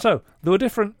 Yeah. So there were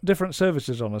different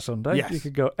services on a Sunday. Yes. You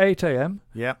could go 8 a.m.,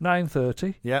 Yeah.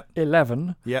 9:30, Yeah.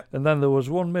 11, Yeah. and then there was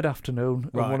one mid-afternoon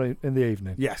Right. and one in the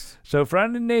evening. Yes. So for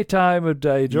any time of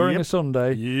day during Yep. a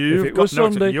Sunday, You've if it got was no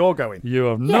Sunday, you're going. you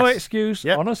have no Yes. excuse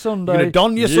Yep. on a Sunday. You're gonna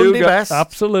don your you Sunday go- best.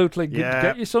 Absolutely, Yeah.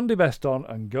 get your Sunday best on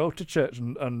and go to church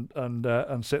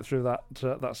and sit through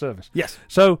that service. Yes.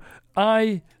 So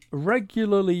I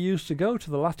regularly used to go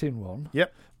to the Latin one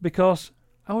Yep. because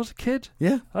I was a kid.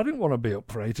 Yeah. I didn't want to be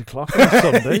up for 8 o'clock on a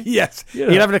Sunday. Yes. You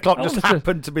know, 11 o'clock I just wanted to-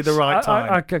 happened to be the right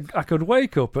time. I could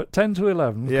wake up at 10 to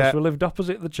 11 because Yeah. we lived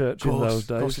opposite the church in those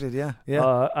Of course days. you did, yeah.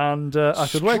 Yeah. And I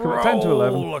could wake up at 10 to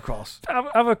 11, Stroll across.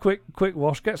 have a quick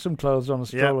wash, get some clothes on, and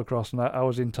stroll Yeah. across, and I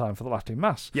was in time for the Latin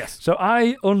Mass. Yes. So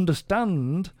I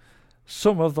understand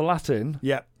some of the Latin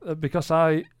Yeah. because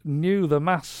I knew the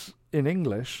Mass in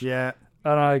English, Yeah.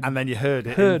 and I And then you heard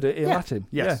it. heard it in Yeah. Latin.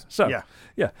 Yes. Yeah. So Yeah.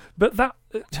 yeah, but that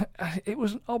it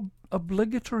was an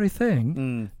obligatory thing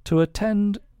Mm. to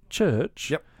attend church.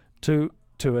 Yep.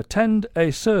 To attend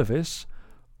a service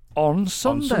on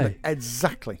Sunday. On Sunday.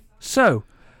 Exactly. So,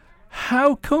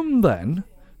 how come then?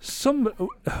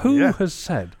 Who Yeah. has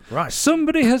said? Right.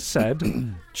 Somebody has said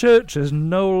churches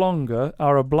no longer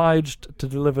are obliged to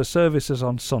deliver services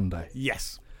on Sunday.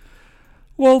 Yes.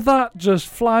 Well, that just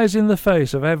flies in the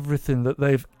face of everything that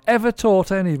they've ever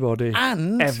taught anybody.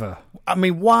 And Ever. I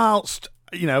mean, whilst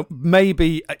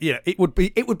maybe it would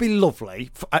be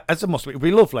lovely as a Muslim. It would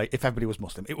be lovely if everybody was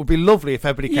Muslim. It would be lovely if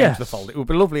everybody came Yes. to the fold. It would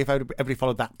be lovely if everybody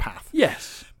followed that path.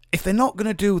 Yes. If they're not going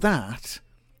to do that,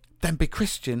 then be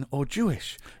Christian or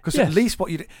Jewish, because Yes. at least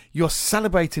you're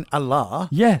celebrating Allah,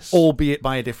 Yes. albeit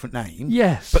by a different name.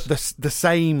 Yes. But the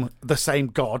same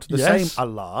God, the Yes. same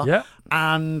Allah. Yeah.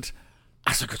 And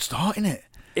that's a good start, isn't it?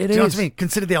 It Do you know is. what I mean?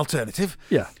 Consider the alternative.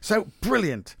 Yeah. So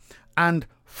brilliant. And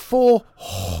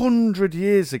 400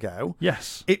 years ago,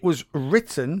 Yes. it was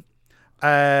written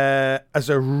as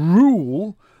a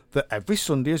rule that every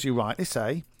Sunday, as you rightly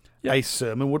say, Yeah. a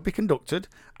sermon would be conducted,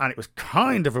 and it was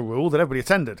kind of a rule that everybody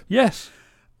attended. Yes.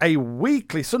 A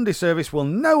weekly Sunday service will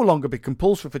no longer be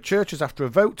compulsory for churches after a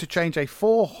vote to change a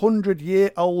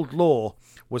 400-year-old law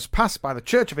was passed by the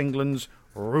Church of England's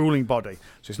ruling body.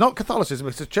 So it's not Catholicism,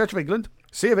 it's the Church of England,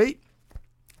 C of E,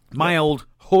 my old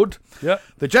hood. Yeah.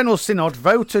 The General Synod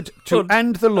voted to Hood.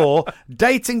 end the law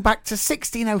dating back to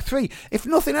 1603. If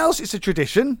nothing else, it's a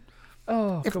tradition.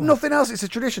 Oh, If come on. nothing else, it's a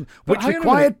tradition But which hang on a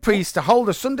required minute. priests to hold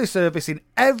a Sunday service in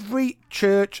every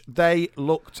church they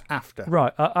looked after.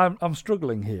 Right, I'm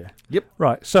struggling here. Yep.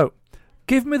 Right, so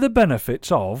give me the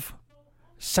benefits of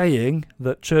saying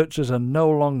that churches are no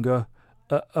longer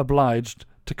obliged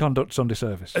to conduct Sunday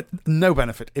service. No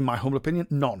benefit, in my humble opinion.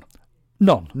 None.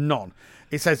 None.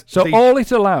 It says So all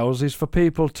it allows is for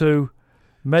people to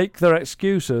make their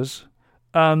excuses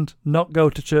and not go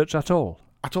to church at all.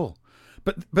 at all.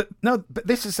 But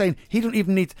this is saying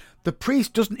the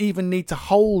priest doesn't even need to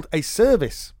hold a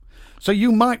service. So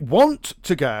you might want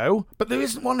to go, but there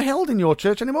isn't one held in your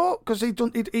church anymore because he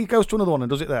goes to another one and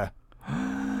does it there.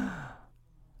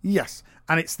 Yes,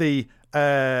 and it's the.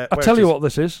 I'll tell you what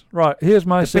this is. Right, here's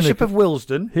my Bishop of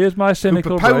Willesden. Here's my Who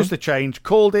cynical proposed brain. the change,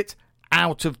 called it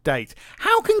out of date.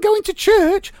 How can going to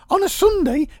church on a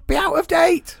Sunday be out of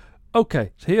date?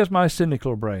 Okay, so here's my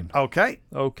cynical brain. Okay.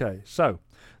 Okay, so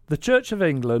the Church of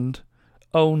England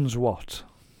owns what?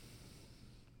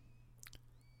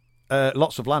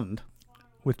 Lots of land.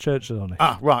 With churches on it.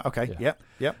 Ah, right. Okay. Yeah.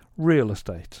 Yep. Real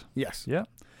estate. Yes. Yeah.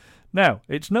 Now,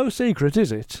 it's no secret,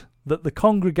 is it, that the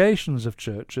congregations of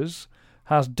churches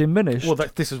has diminished Well,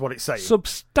 this is what it's saying.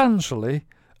 substantially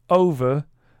over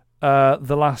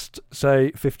the last, say,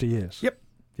 50 years. Yep.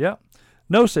 Yeah.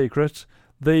 No secret.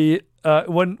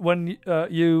 When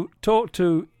you talk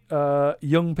to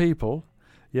young people,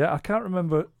 I can't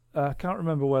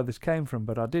remember where this came from,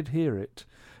 but I did hear it,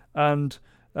 and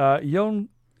young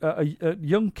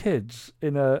kids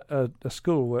in a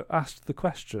school were asked the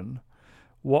question,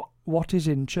 what is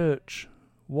in church?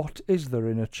 What is there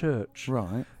in a church?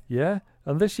 Right. Yeah,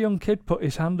 and this young kid put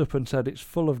his hand up and said it's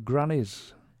full of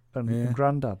grannies and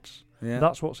granddads. Yeah.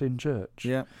 That's what's in church.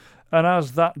 Yeah. And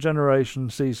as that generation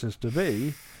ceases to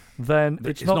be, then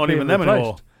it's not even being them replaced.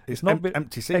 anymore. It's not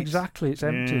empty seats. Exactly, it's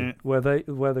empty. Where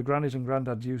the grannies and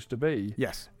granddads used to be,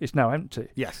 Yes. it's now empty.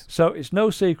 Yes. So it's no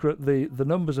secret the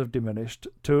numbers have diminished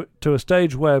to a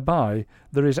stage whereby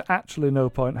there is actually no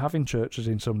point having churches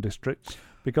in some districts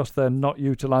because they're not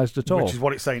utilised at all. Which is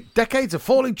what it's saying. Decades of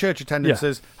falling church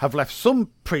attendances have left some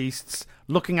priests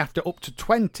looking after up to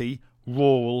 20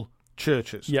 rural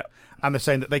churches. Yeah. And they're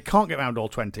saying that they can't get around all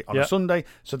 20 on a Sunday,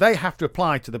 so they have to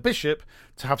apply to the bishop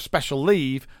to have special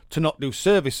leave to not do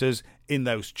services in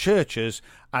those churches.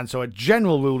 And so a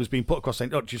general rule has been put across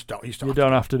saying, you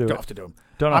don't have to do them.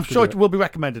 I'm sure it will be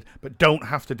recommended, but don't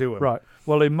have to do them. Right.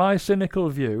 Well, in my cynical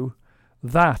view,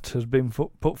 that has been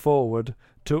put forward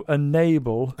to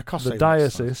enable the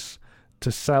diocese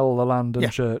to sell the land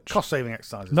and church. Cost-saving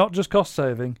exercises. Not just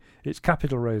cost-saving, it's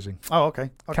capital raising. Oh, okay.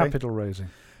 Capital raising.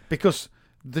 Because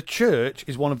the church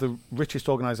is one of the richest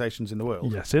organisations in the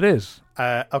world. Yes, it is.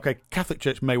 Catholic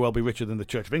Church may well be richer than the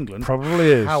Church of England.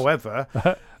 Probably is. However...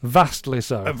 vastly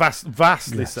so.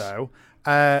 Vastly so.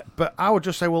 But I would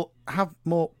just say, well, have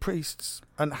more priests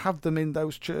and have them in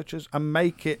those churches and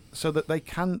make it so that they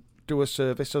can do a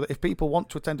service, so that if people want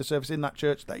to attend a service in that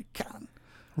church, they can.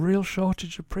 Real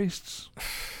shortage of priests.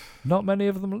 Not many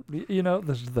of them,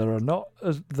 there are not,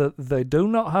 they do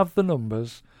not have the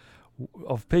numbers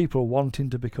of people wanting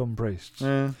to become priests.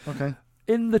 Okay.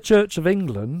 In the Church of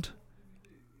England,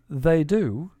 they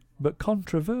do, but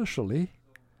controversially,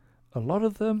 a lot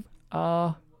of them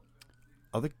are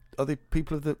they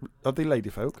people are they lady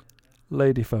folk?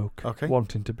 Lady folk, okay,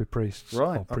 wanting to be priests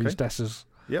or priestesses.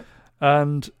 Yep.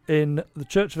 And in the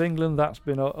Church of England, that's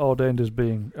been ordained as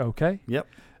being okay. Yep.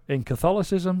 In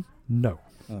Catholicism, no,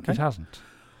 it hasn't.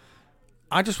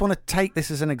 I just want to take this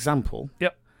as an example.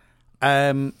 Yep.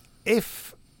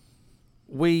 If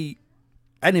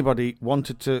anybody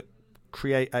wanted to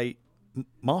create a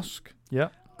mosque,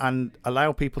 and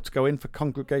allow people to go in for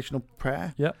congregational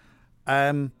prayer,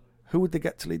 who would they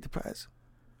get to lead the prayers?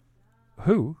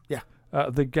 Who? Yeah.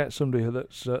 They get somebody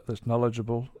that's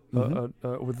knowledgeable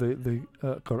with the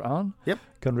Quran,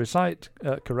 can recite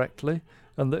correctly,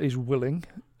 and that is willing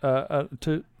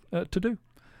to do.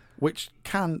 Which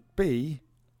can be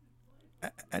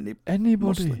anybody.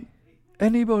 Muslim.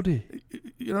 Anybody.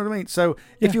 You know what I mean? So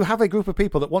if you have a group of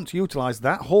people that want to utilise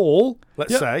that hall,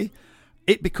 let's say,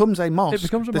 it becomes a mosque.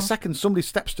 The second somebody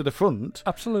steps to the front,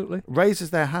 absolutely, raises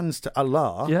their hands to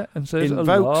Allah, and says invokes,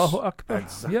 Allahu Akbar.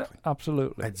 Exactly. Yeah,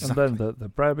 absolutely. Exactly. And then the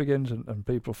prayer begins and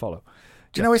people follow.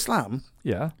 Do you know Islam?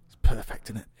 Yeah. It's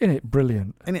perfect, isn't it? Isn't it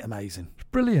brilliant? Isn't it amazing? It's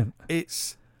brilliant.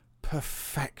 It's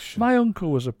perfection. My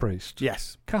uncle was a priest.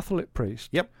 Yes. Catholic priest.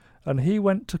 Yep. And he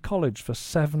went to college for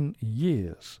 7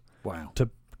 years. Wow.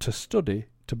 To study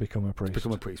to become a priest.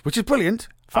 Which is brilliant.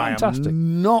 Fantastic. I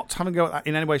am not having a go at that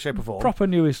in any way, shape or form. Proper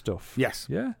newy stuff. Yes.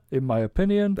 Yeah, in my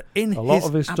opinion. But in a lot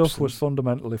of his stuff was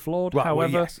fundamentally flawed, right,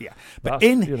 however. Well, yes, but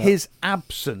in his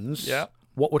absence,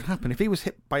 what would happen? If he was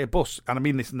hit by a bus, and I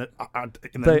mean this in the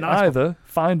they either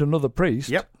find another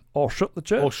priest or shut the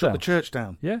church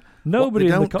down. Yeah. Nobody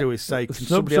what they don't do is say, can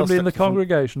somebody in the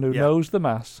congregation who knows the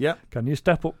Mass, Yeah. can you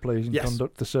step up, please, and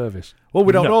conduct the service? Well,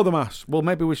 we don't know the Mass. Well,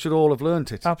 maybe we should all have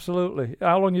learnt it. Absolutely.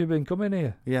 How long have you been coming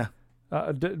here? Yeah.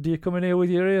 Do you come in here with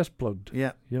your ears plugged?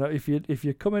 Yeah. You know, if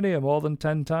you come in here more than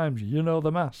 10 times, you know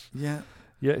the Mass. Yeah.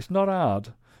 Yeah, it's not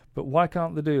hard, but why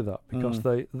can't they do that? Because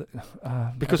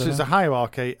because it's a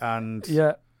hierarchy, and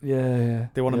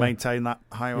they want to maintain that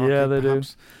hierarchy. Yeah, they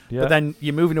perhaps. do. Yeah. But then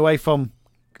you're moving away from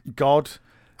God,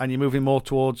 and you're moving more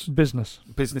towards business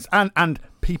and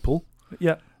people.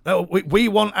 Yeah. No, we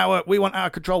want our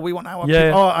control. We want our.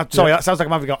 Yeah. Oh, I'm sorry. That sounds like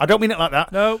I'm having a go. I don't mean it like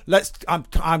that. No.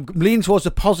 I'm leaning towards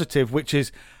the positive, which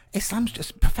is Islam's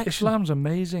just perfection. Islam's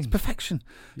amazing. It's perfection.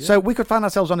 Yeah. So we could find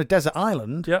ourselves on a desert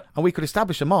island, Yeah. and we could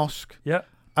establish a mosque. Yeah.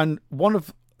 And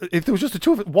if there was just the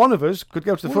two of us, one of us could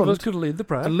go to the One front of us could lead the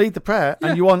prayer. and lead the prayer, Yeah.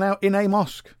 and you are now in a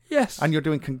mosque, Yes. and you're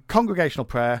doing congregational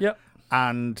prayer. Yeah.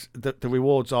 And the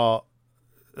rewards are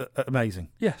amazing.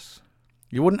 Yes.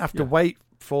 You wouldn't have to Yeah. wait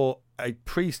for a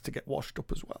priest to get washed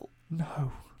up as well.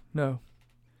 No. No.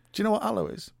 Do you know what aloe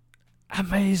is?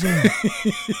 Amazing.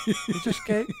 You just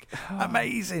get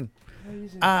Amazing.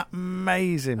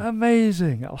 amazing.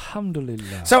 Amazing.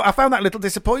 Alhamdulillah. So I found that a little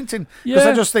disappointing because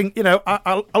Yeah. I just think,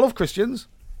 I love Christians.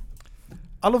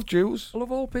 I love Jews. I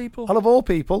love all people. I love all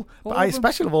people. All But I of them.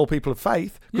 especially love all people of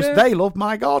faith because Yeah. they love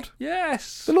my God.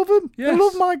 Yes. They love him. They Yes.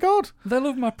 love my God. They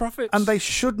love my prophets. And they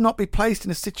should not be placed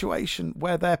in a situation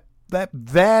where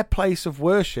their place of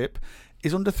worship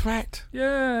is under threat.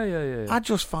 Yeah. I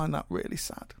just find that really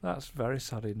sad. That's very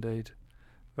sad indeed.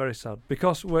 Very sad.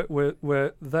 Because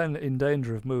we're then in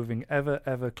danger of moving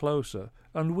ever closer,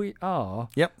 and we are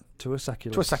Yep. to a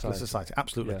secular To a secular society,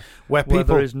 absolutely. Yeah. Where Where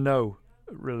people there is no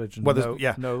religion. Where there's- no,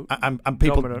 yeah. no and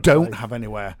people dominant don't faith. have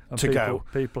anywhere and to go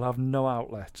People have no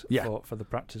outlet Yeah. for the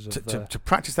practice of to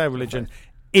practice their religion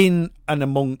in and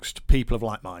amongst people of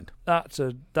like mind. That's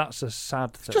a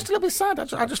sad thing. Just a little bit sad.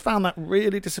 I just found that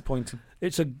really disappointing.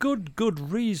 It's a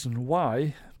good reason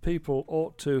why people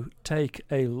ought to take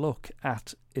a look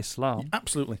at Islam.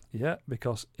 Absolutely. Yeah,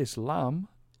 because Islam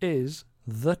is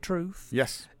the truth.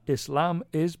 Yes. Islam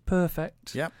is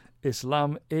perfect. Yep.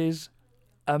 Islam is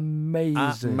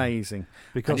amazing. Amazing.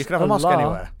 Because And you can have a mosque Allah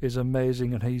anywhere. is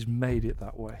amazing, and He's made it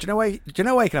that way. Do you know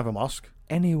where you can have a mosque?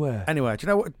 Anywhere. Anywhere. Do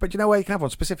you know where you can have one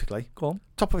specifically? Go on.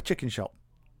 Top of a chicken shop.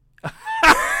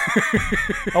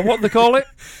 And what they call it?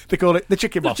 They call it the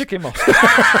chicken The mosque. chicken mosque.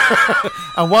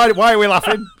 And why are we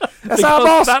laughing? That's our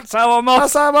Because mosque. That's our mosque.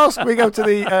 That's our mosque. We go to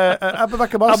the Abu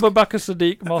Bakr Mosque. Abu Bakr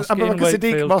Siddiq Mosque Abu in Bakr Siddiq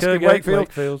Wakefield. Mosque in Kirgate,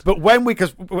 Wakefield. But when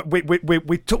because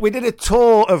we did a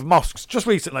tour of mosques just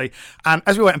recently, and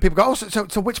as we went, and people go, "Oh,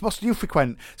 so which mosque do you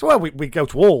frequent?" So well, we go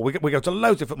to all. We go to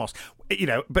loads of different mosques,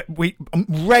 But we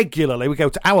regularly we go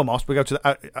to our mosque. We go to the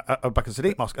Abu Bakr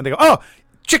Siddiq Mosque, and they go, "Oh,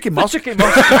 chicken mosque." Chicken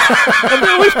mosque. And they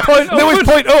always point up. They always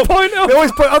point up. Point up. They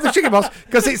always point up the chicken mosque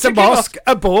because it's a Chicken mosque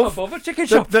above Above a chicken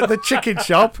shop. the chicken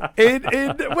shop in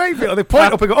Wakefield. They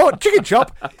point up and go, "Oh, chicken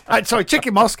shop." Sorry,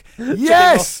 chicken mosque.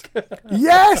 Yes,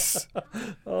 yes,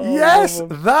 yes,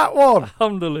 that one.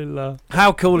 Alhamdulillah.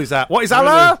 How cool is that? What is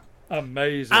Allah?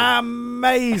 Amazing.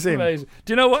 Amazing. Amazing.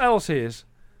 Do you know what else He is?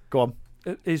 Go on.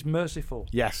 He's merciful.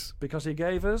 Yes. Because He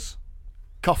gave us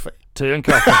Coffee. tea and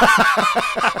coffee.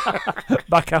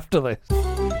 Back after this.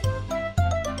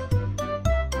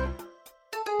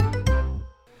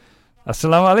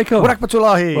 Assalamu alaikum. Wa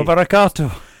rahmatullahi. Wa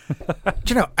barakatuh.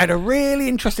 Do you know, I had a really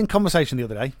interesting conversation the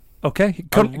other day. Okay.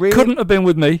 really- Couldn't have been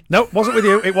with me. No, wasn't with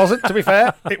you. It wasn't, to be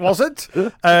fair. It wasn't.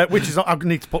 Which is, I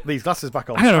need to put these glasses back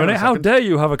on. Hang on a minute. How second. dare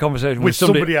you have a conversation with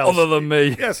somebody else. other than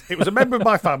me? Yes, it was a member of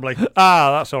my family.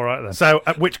 That's all right then. So,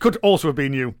 which could also have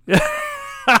been you.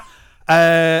 Now,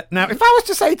 if I was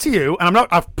to say to you, and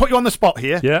I've put you on the spot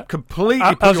here. Yeah.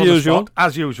 Completely put As you on usual. the spot,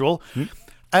 as usual.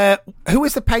 Who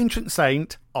is the patron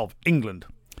saint of England?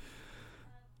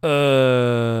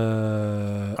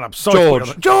 And I'm sorry to put you on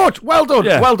George. the- George, well done,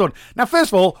 Yeah. well done. Now,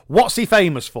 first of all, what's he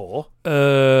famous for?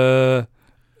 Dragon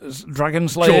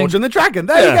slaying. George and the Dragon.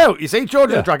 There Yeah. you go. You see,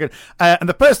 George and the Dragon. And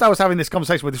the person I was having this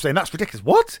conversation with was saying, that's ridiculous.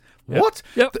 What? Yep. What?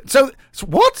 Yep. So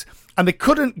what? And they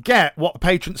couldn't get what a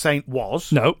patron saint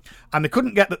was. No. And they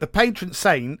couldn't get that the patron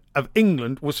saint of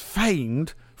England was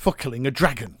famed for killing a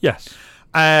dragon. Yes.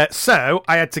 So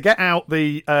I had to get out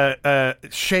the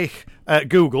Sheikh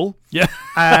Google. Yeah.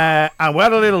 And we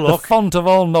had a little The look. font of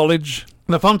all knowledge.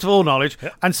 The font of all knowledge,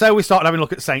 and so we started having a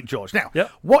look at Saint George. Now,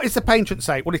 Yep. what is the patron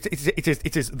saint? Well, it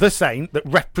is the saint that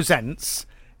represents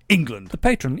England. The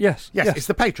patron. Yes. Yes, it's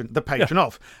the patron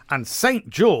of, and Saint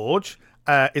George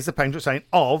is the patron saint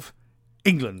of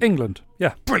England. England.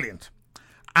 Yeah. Brilliant.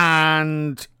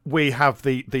 And we have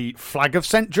the flag of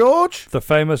Saint George. The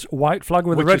famous white flag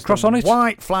with the Which red is cross the on it.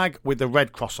 White flag with the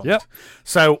red cross on Yep. it.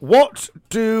 So what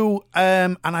do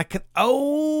and I can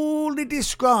only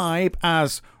describe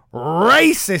as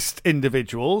racist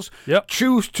individuals Yep.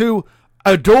 choose to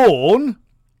adorn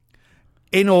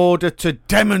in order to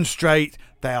demonstrate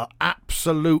they are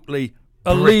absolutely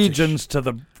Allegiance to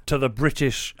the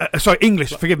British. Sorry,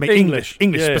 English. Forgive me. English. Yeah,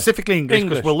 yeah. Specifically English, because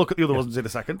English. we'll look at the other ones in a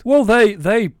second. Well,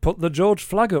 they put the George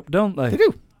flag up, don't they? They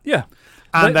do. Yeah.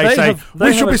 And they say, they we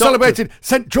have should be adopted- celebrating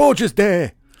St. George's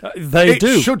Day. They do.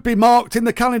 It should be marked in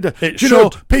the calendar. It Do you know,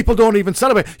 should. people don't even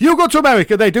celebrate. You go to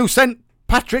America, they do St.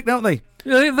 Patrick, don't they?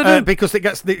 Yeah, they do. Because they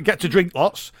get to drink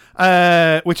lots,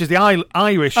 which is the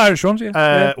Irish Ones,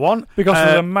 yeah. one. Because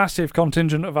there's a massive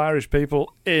contingent of Irish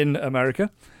people in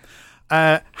America.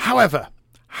 However,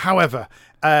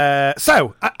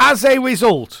 so as a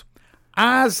result,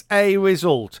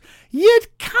 you'd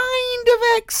kind of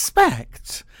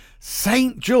expect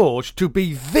St. George to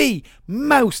be the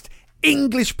most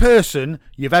English person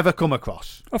you've ever come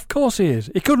across. Of course he is.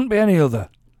 He couldn't be any other.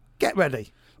 Get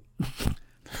ready.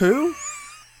 Who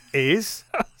is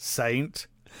St.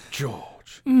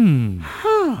 George?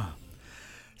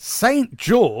 St.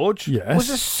 George Yes. was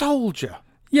a soldier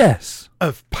Yes.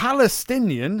 of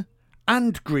Palestinian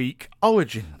and Greek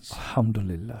origins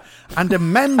Alhamdulillah. and a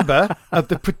member of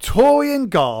the Praetorian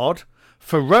Guard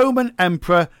for Roman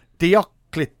Emperor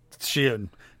Diocletian.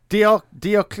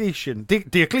 Diocletian.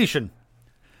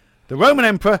 The Roman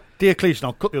Emperor Diocletian.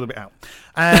 I'll cut the other bit out.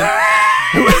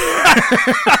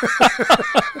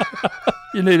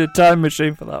 You need a time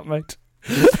machine for that, mate.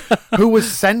 Who was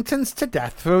sentenced to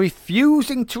death for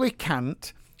refusing to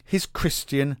recant his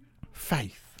Christian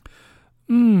faith.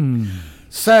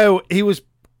 So he was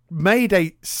made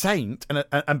a saint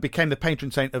and became the patron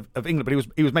saint of England, but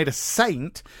he was made a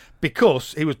saint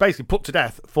because he was basically put to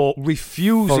death for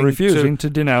refusing to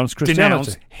denounce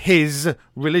Christianity. his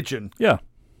religion, Yeah.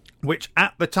 which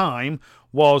at the time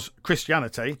was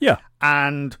Christianity, Yeah.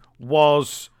 and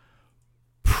was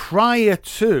prior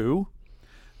to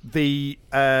the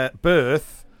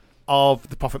birth of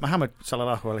the Prophet Muhammad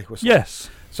sallallahu alaihi wasallam. Yes.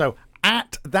 So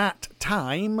at that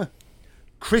time,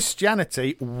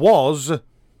 Christianity was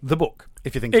the book.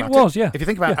 If you think about it, was, yeah. If you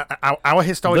think about our The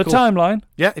historical timeline.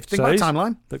 yeah. If you think about the says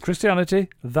timeline, that Christianity,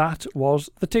 that was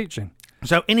the teaching.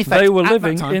 so in effect, They were at that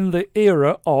living time- in the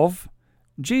era of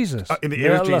Jesus. In the May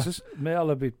era of Allah- Jesus. May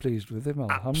Allah be pleased with him.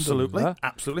 absolutely, Alhamdulillah.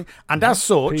 absolutely, and as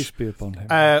such, Peace be upon him.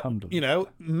 Alhamdulillah. you know,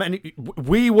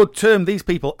 we would term these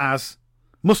people as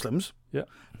Muslims.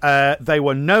 Yeah. They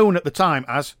were known at the time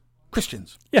as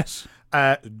Christians. Yes.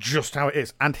 Just how it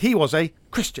is. And he was a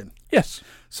Christian. Yes.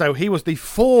 So he was the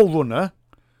forerunner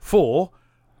for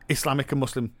Islamic and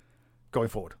Muslim going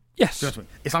forward. Yes. Do you know what I mean?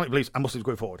 Islamic beliefs and Muslims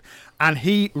going forward. And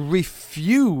he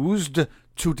refused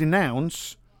to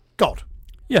denounce God.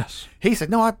 Yes. He said,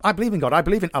 no, I believe in God. I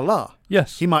believe in Allah.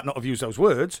 Yes. He might not have used those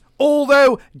words,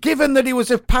 although, given that he was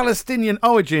of Palestinian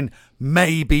origin,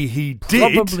 maybe he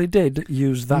did. Probably did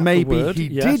use that Maybe word. he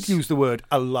Yes. did use the word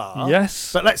Allah.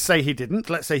 Yes. But let's say he didn't.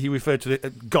 Let's say he referred to the,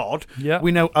 God. Yeah.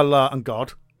 We know Allah and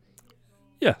God.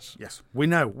 Yes. Yes, we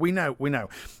know.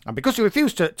 And because he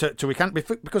refused to recant,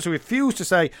 because he refused to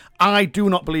say, I do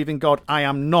not believe in God, I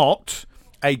am not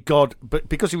a God, but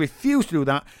because he refused to do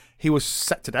that, he was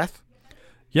set to death.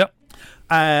 Yep.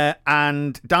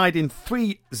 And died in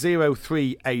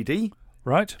 303 AD.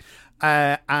 Right.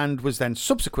 And was then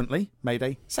subsequently made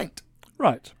a saint.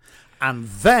 Right. And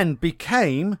then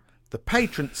became the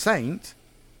patron saint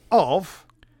of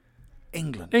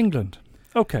England. England.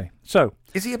 Okay. So,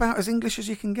 Is he about as English as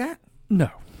you can get? no.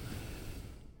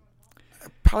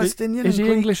 Palestinian? Is and he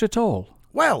Greek? English at all?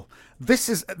 Well, this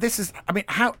is. I mean,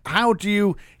 how do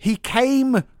you? He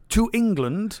came to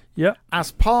England Yeah.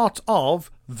 as part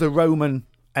of the Roman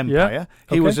Empire.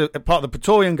 He was a part of the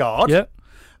Praetorian Guard.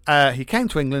 Yeah. He came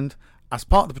to England as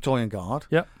part of the Praetorian Guard.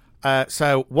 Yeah.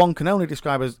 So one can only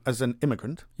describe as an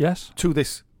immigrant Yes. to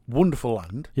this wonderful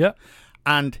land. Yeah.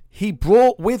 And he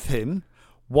brought with him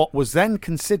what was then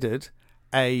considered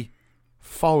a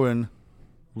foreign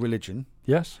religion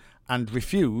Yes. and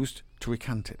refused to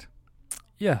recant it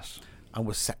Yes. and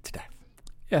was set to death.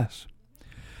 Yes.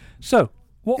 So,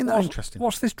 Isn't that interesting?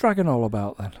 what's this dragon all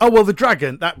about then? Oh, well, the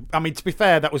dragon, to be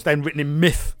fair, that was then written in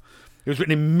myth. It was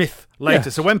written in myth later.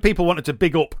 Yes. So when people wanted to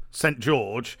big up St.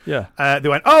 George, Yeah. they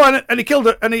went, oh, and he killed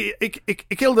he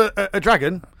killed a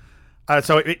dragon.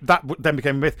 So that then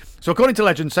became a myth. So according to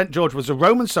legend, St. George was a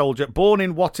Roman soldier born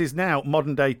in what is now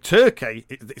modern-day Turkey,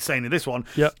 it's saying in this one,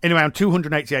 Yep. in around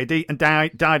 280 AD and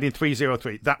died in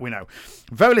 303. That we know.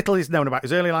 Very little is known about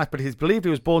his early life, but it is believed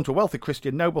he was born to a wealthy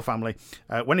Christian noble family.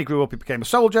 When he grew up, he became a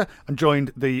soldier and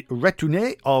joined the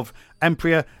retinue of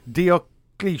Emperor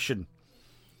Diocletian.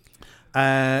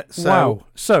 Wow.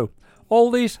 So,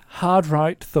 all these hard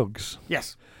right thugs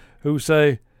Yes. who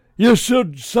say, you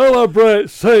should celebrate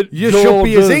St. You George's should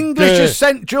be as English Day. as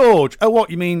St. George. Oh, what,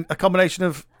 you mean a combination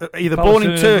of either born in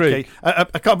Palestinian and Turkey, Greek.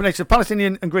 a combination of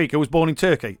Palestinian and Greek who was born in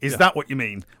Turkey? Is that what you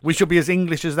mean? We should be as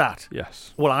English as that?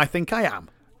 Yes. Well, I think I am.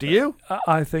 Do you?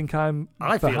 I think I'm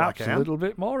I feel perhaps like I a am. little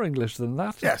bit more English than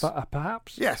that. Yes.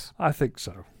 Perhaps. Yes. I think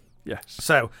so. Yes.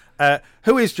 So,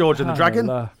 who is George and the Dragon?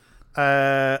 Allah.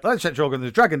 Let's check. George and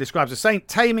the Dragon describes a saint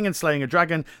taming and slaying a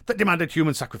dragon that demanded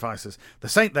human sacrifices. The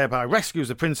saint thereby rescues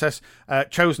the princess,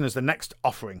 chosen as the next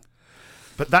offering.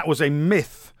 But that was a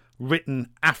myth written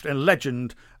after, a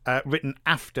legend written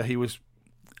after he was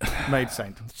made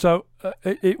saint. So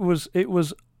it was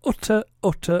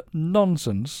utter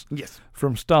nonsense. Yes.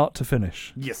 From start to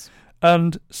finish. Yes.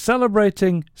 And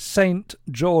celebrating St.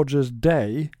 George's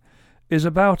Day is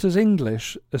about as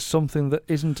English as something that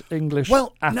isn't English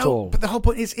at all. But the whole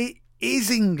point is it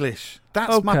is English.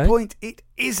 That's my point. It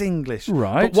is English.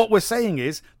 Right. But what we're saying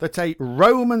is that a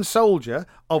Roman soldier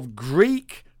of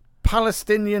Greek,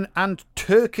 Palestinian and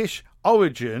Turkish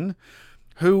origin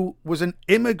who was an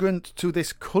immigrant to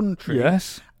this country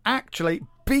actually,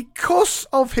 because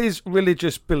of his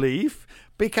religious belief,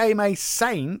 became a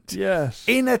saint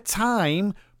in a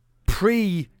time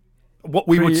what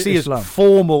we would see as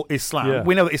formal Islam. Yeah.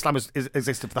 We know that Islam has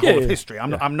existed for the whole of history.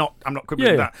 I'm not quibbling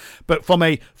with that. But from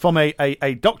a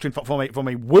doctrine, from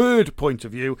a word point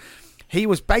of view, he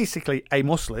was basically a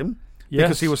Muslim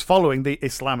because he was following the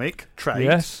Islamic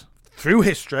trade through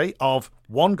history of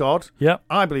one God.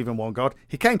 I believe in one God.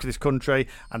 He came to this country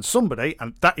and somebody,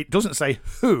 and that it doesn't say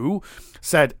who,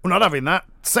 said, "We're not having that.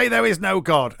 Say there is no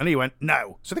God." And he went,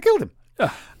 "No." So they killed him.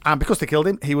 And because they killed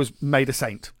him, he was made a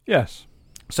saint. Yes.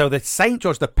 So the St.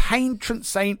 George, the patron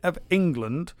saint of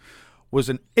England, was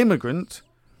an immigrant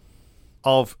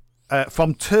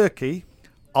from Turkey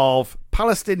of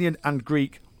Palestinian and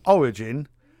Greek origin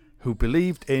who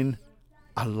believed in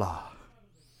Allah.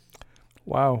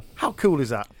 Wow. How cool is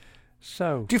that?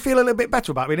 So, do you feel a little bit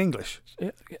better about being English?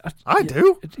 I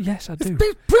do. do. Yes, I do.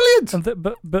 It's brilliant.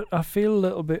 And but I feel a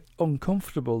little bit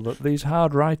uncomfortable that these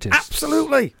hard rightists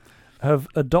absolutely have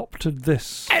adopted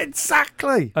this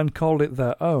exactly and called it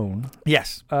their own.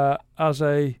 Yes, as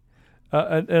a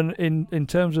in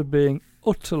terms of being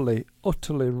utterly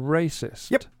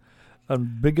racist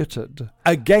and bigoted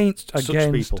against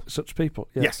such people.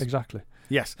 Yes, exactly.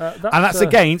 Yes, and that's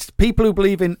against people who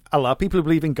believe in Allah, people who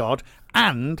believe in God,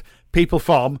 and people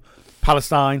from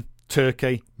Palestine,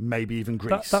 Turkey, maybe even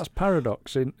Greece. That's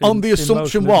paradox. On the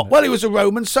assumption what? Well, he was a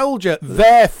Roman soldier,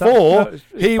 therefore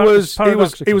he was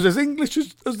as English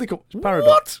as they come.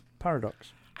 Paradox.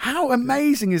 Paradox. How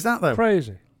amazing is that, though?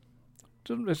 Crazy.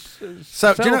 It's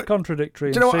so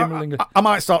self-contradictory. Do you know what? I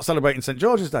might start celebrating St.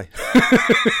 George's Day.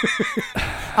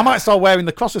 I might start wearing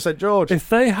the cross of St. George. If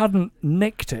they hadn't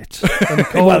nicked it and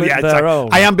called it their own.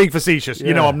 I am being facetious.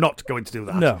 You know I'm not going to do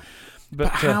that. No. But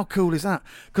how cool is that?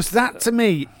 Because that, to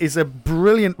me, is a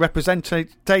brilliant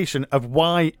representation of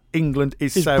why England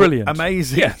is so brilliant.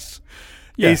 Amazing. Yes.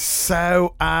 Is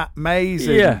so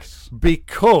amazing. Yes.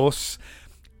 Because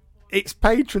its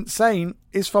patron saint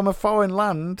is from a foreign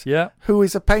land who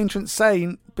is a patron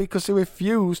saint because he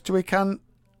refused to recant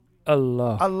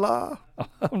Allah.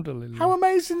 Alhamdulillah. How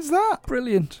amazing is that?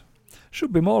 Brilliant.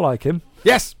 Should be more like him.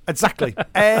 Yes, exactly.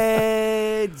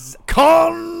 It's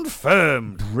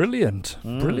confirmed. Brilliant.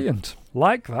 Brilliant.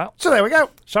 Like that. So there we go.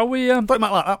 Shall we... Thought you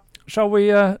might like that. Shall we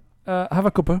have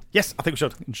a cuppa? Yes, I think we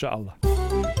should. Inshallah.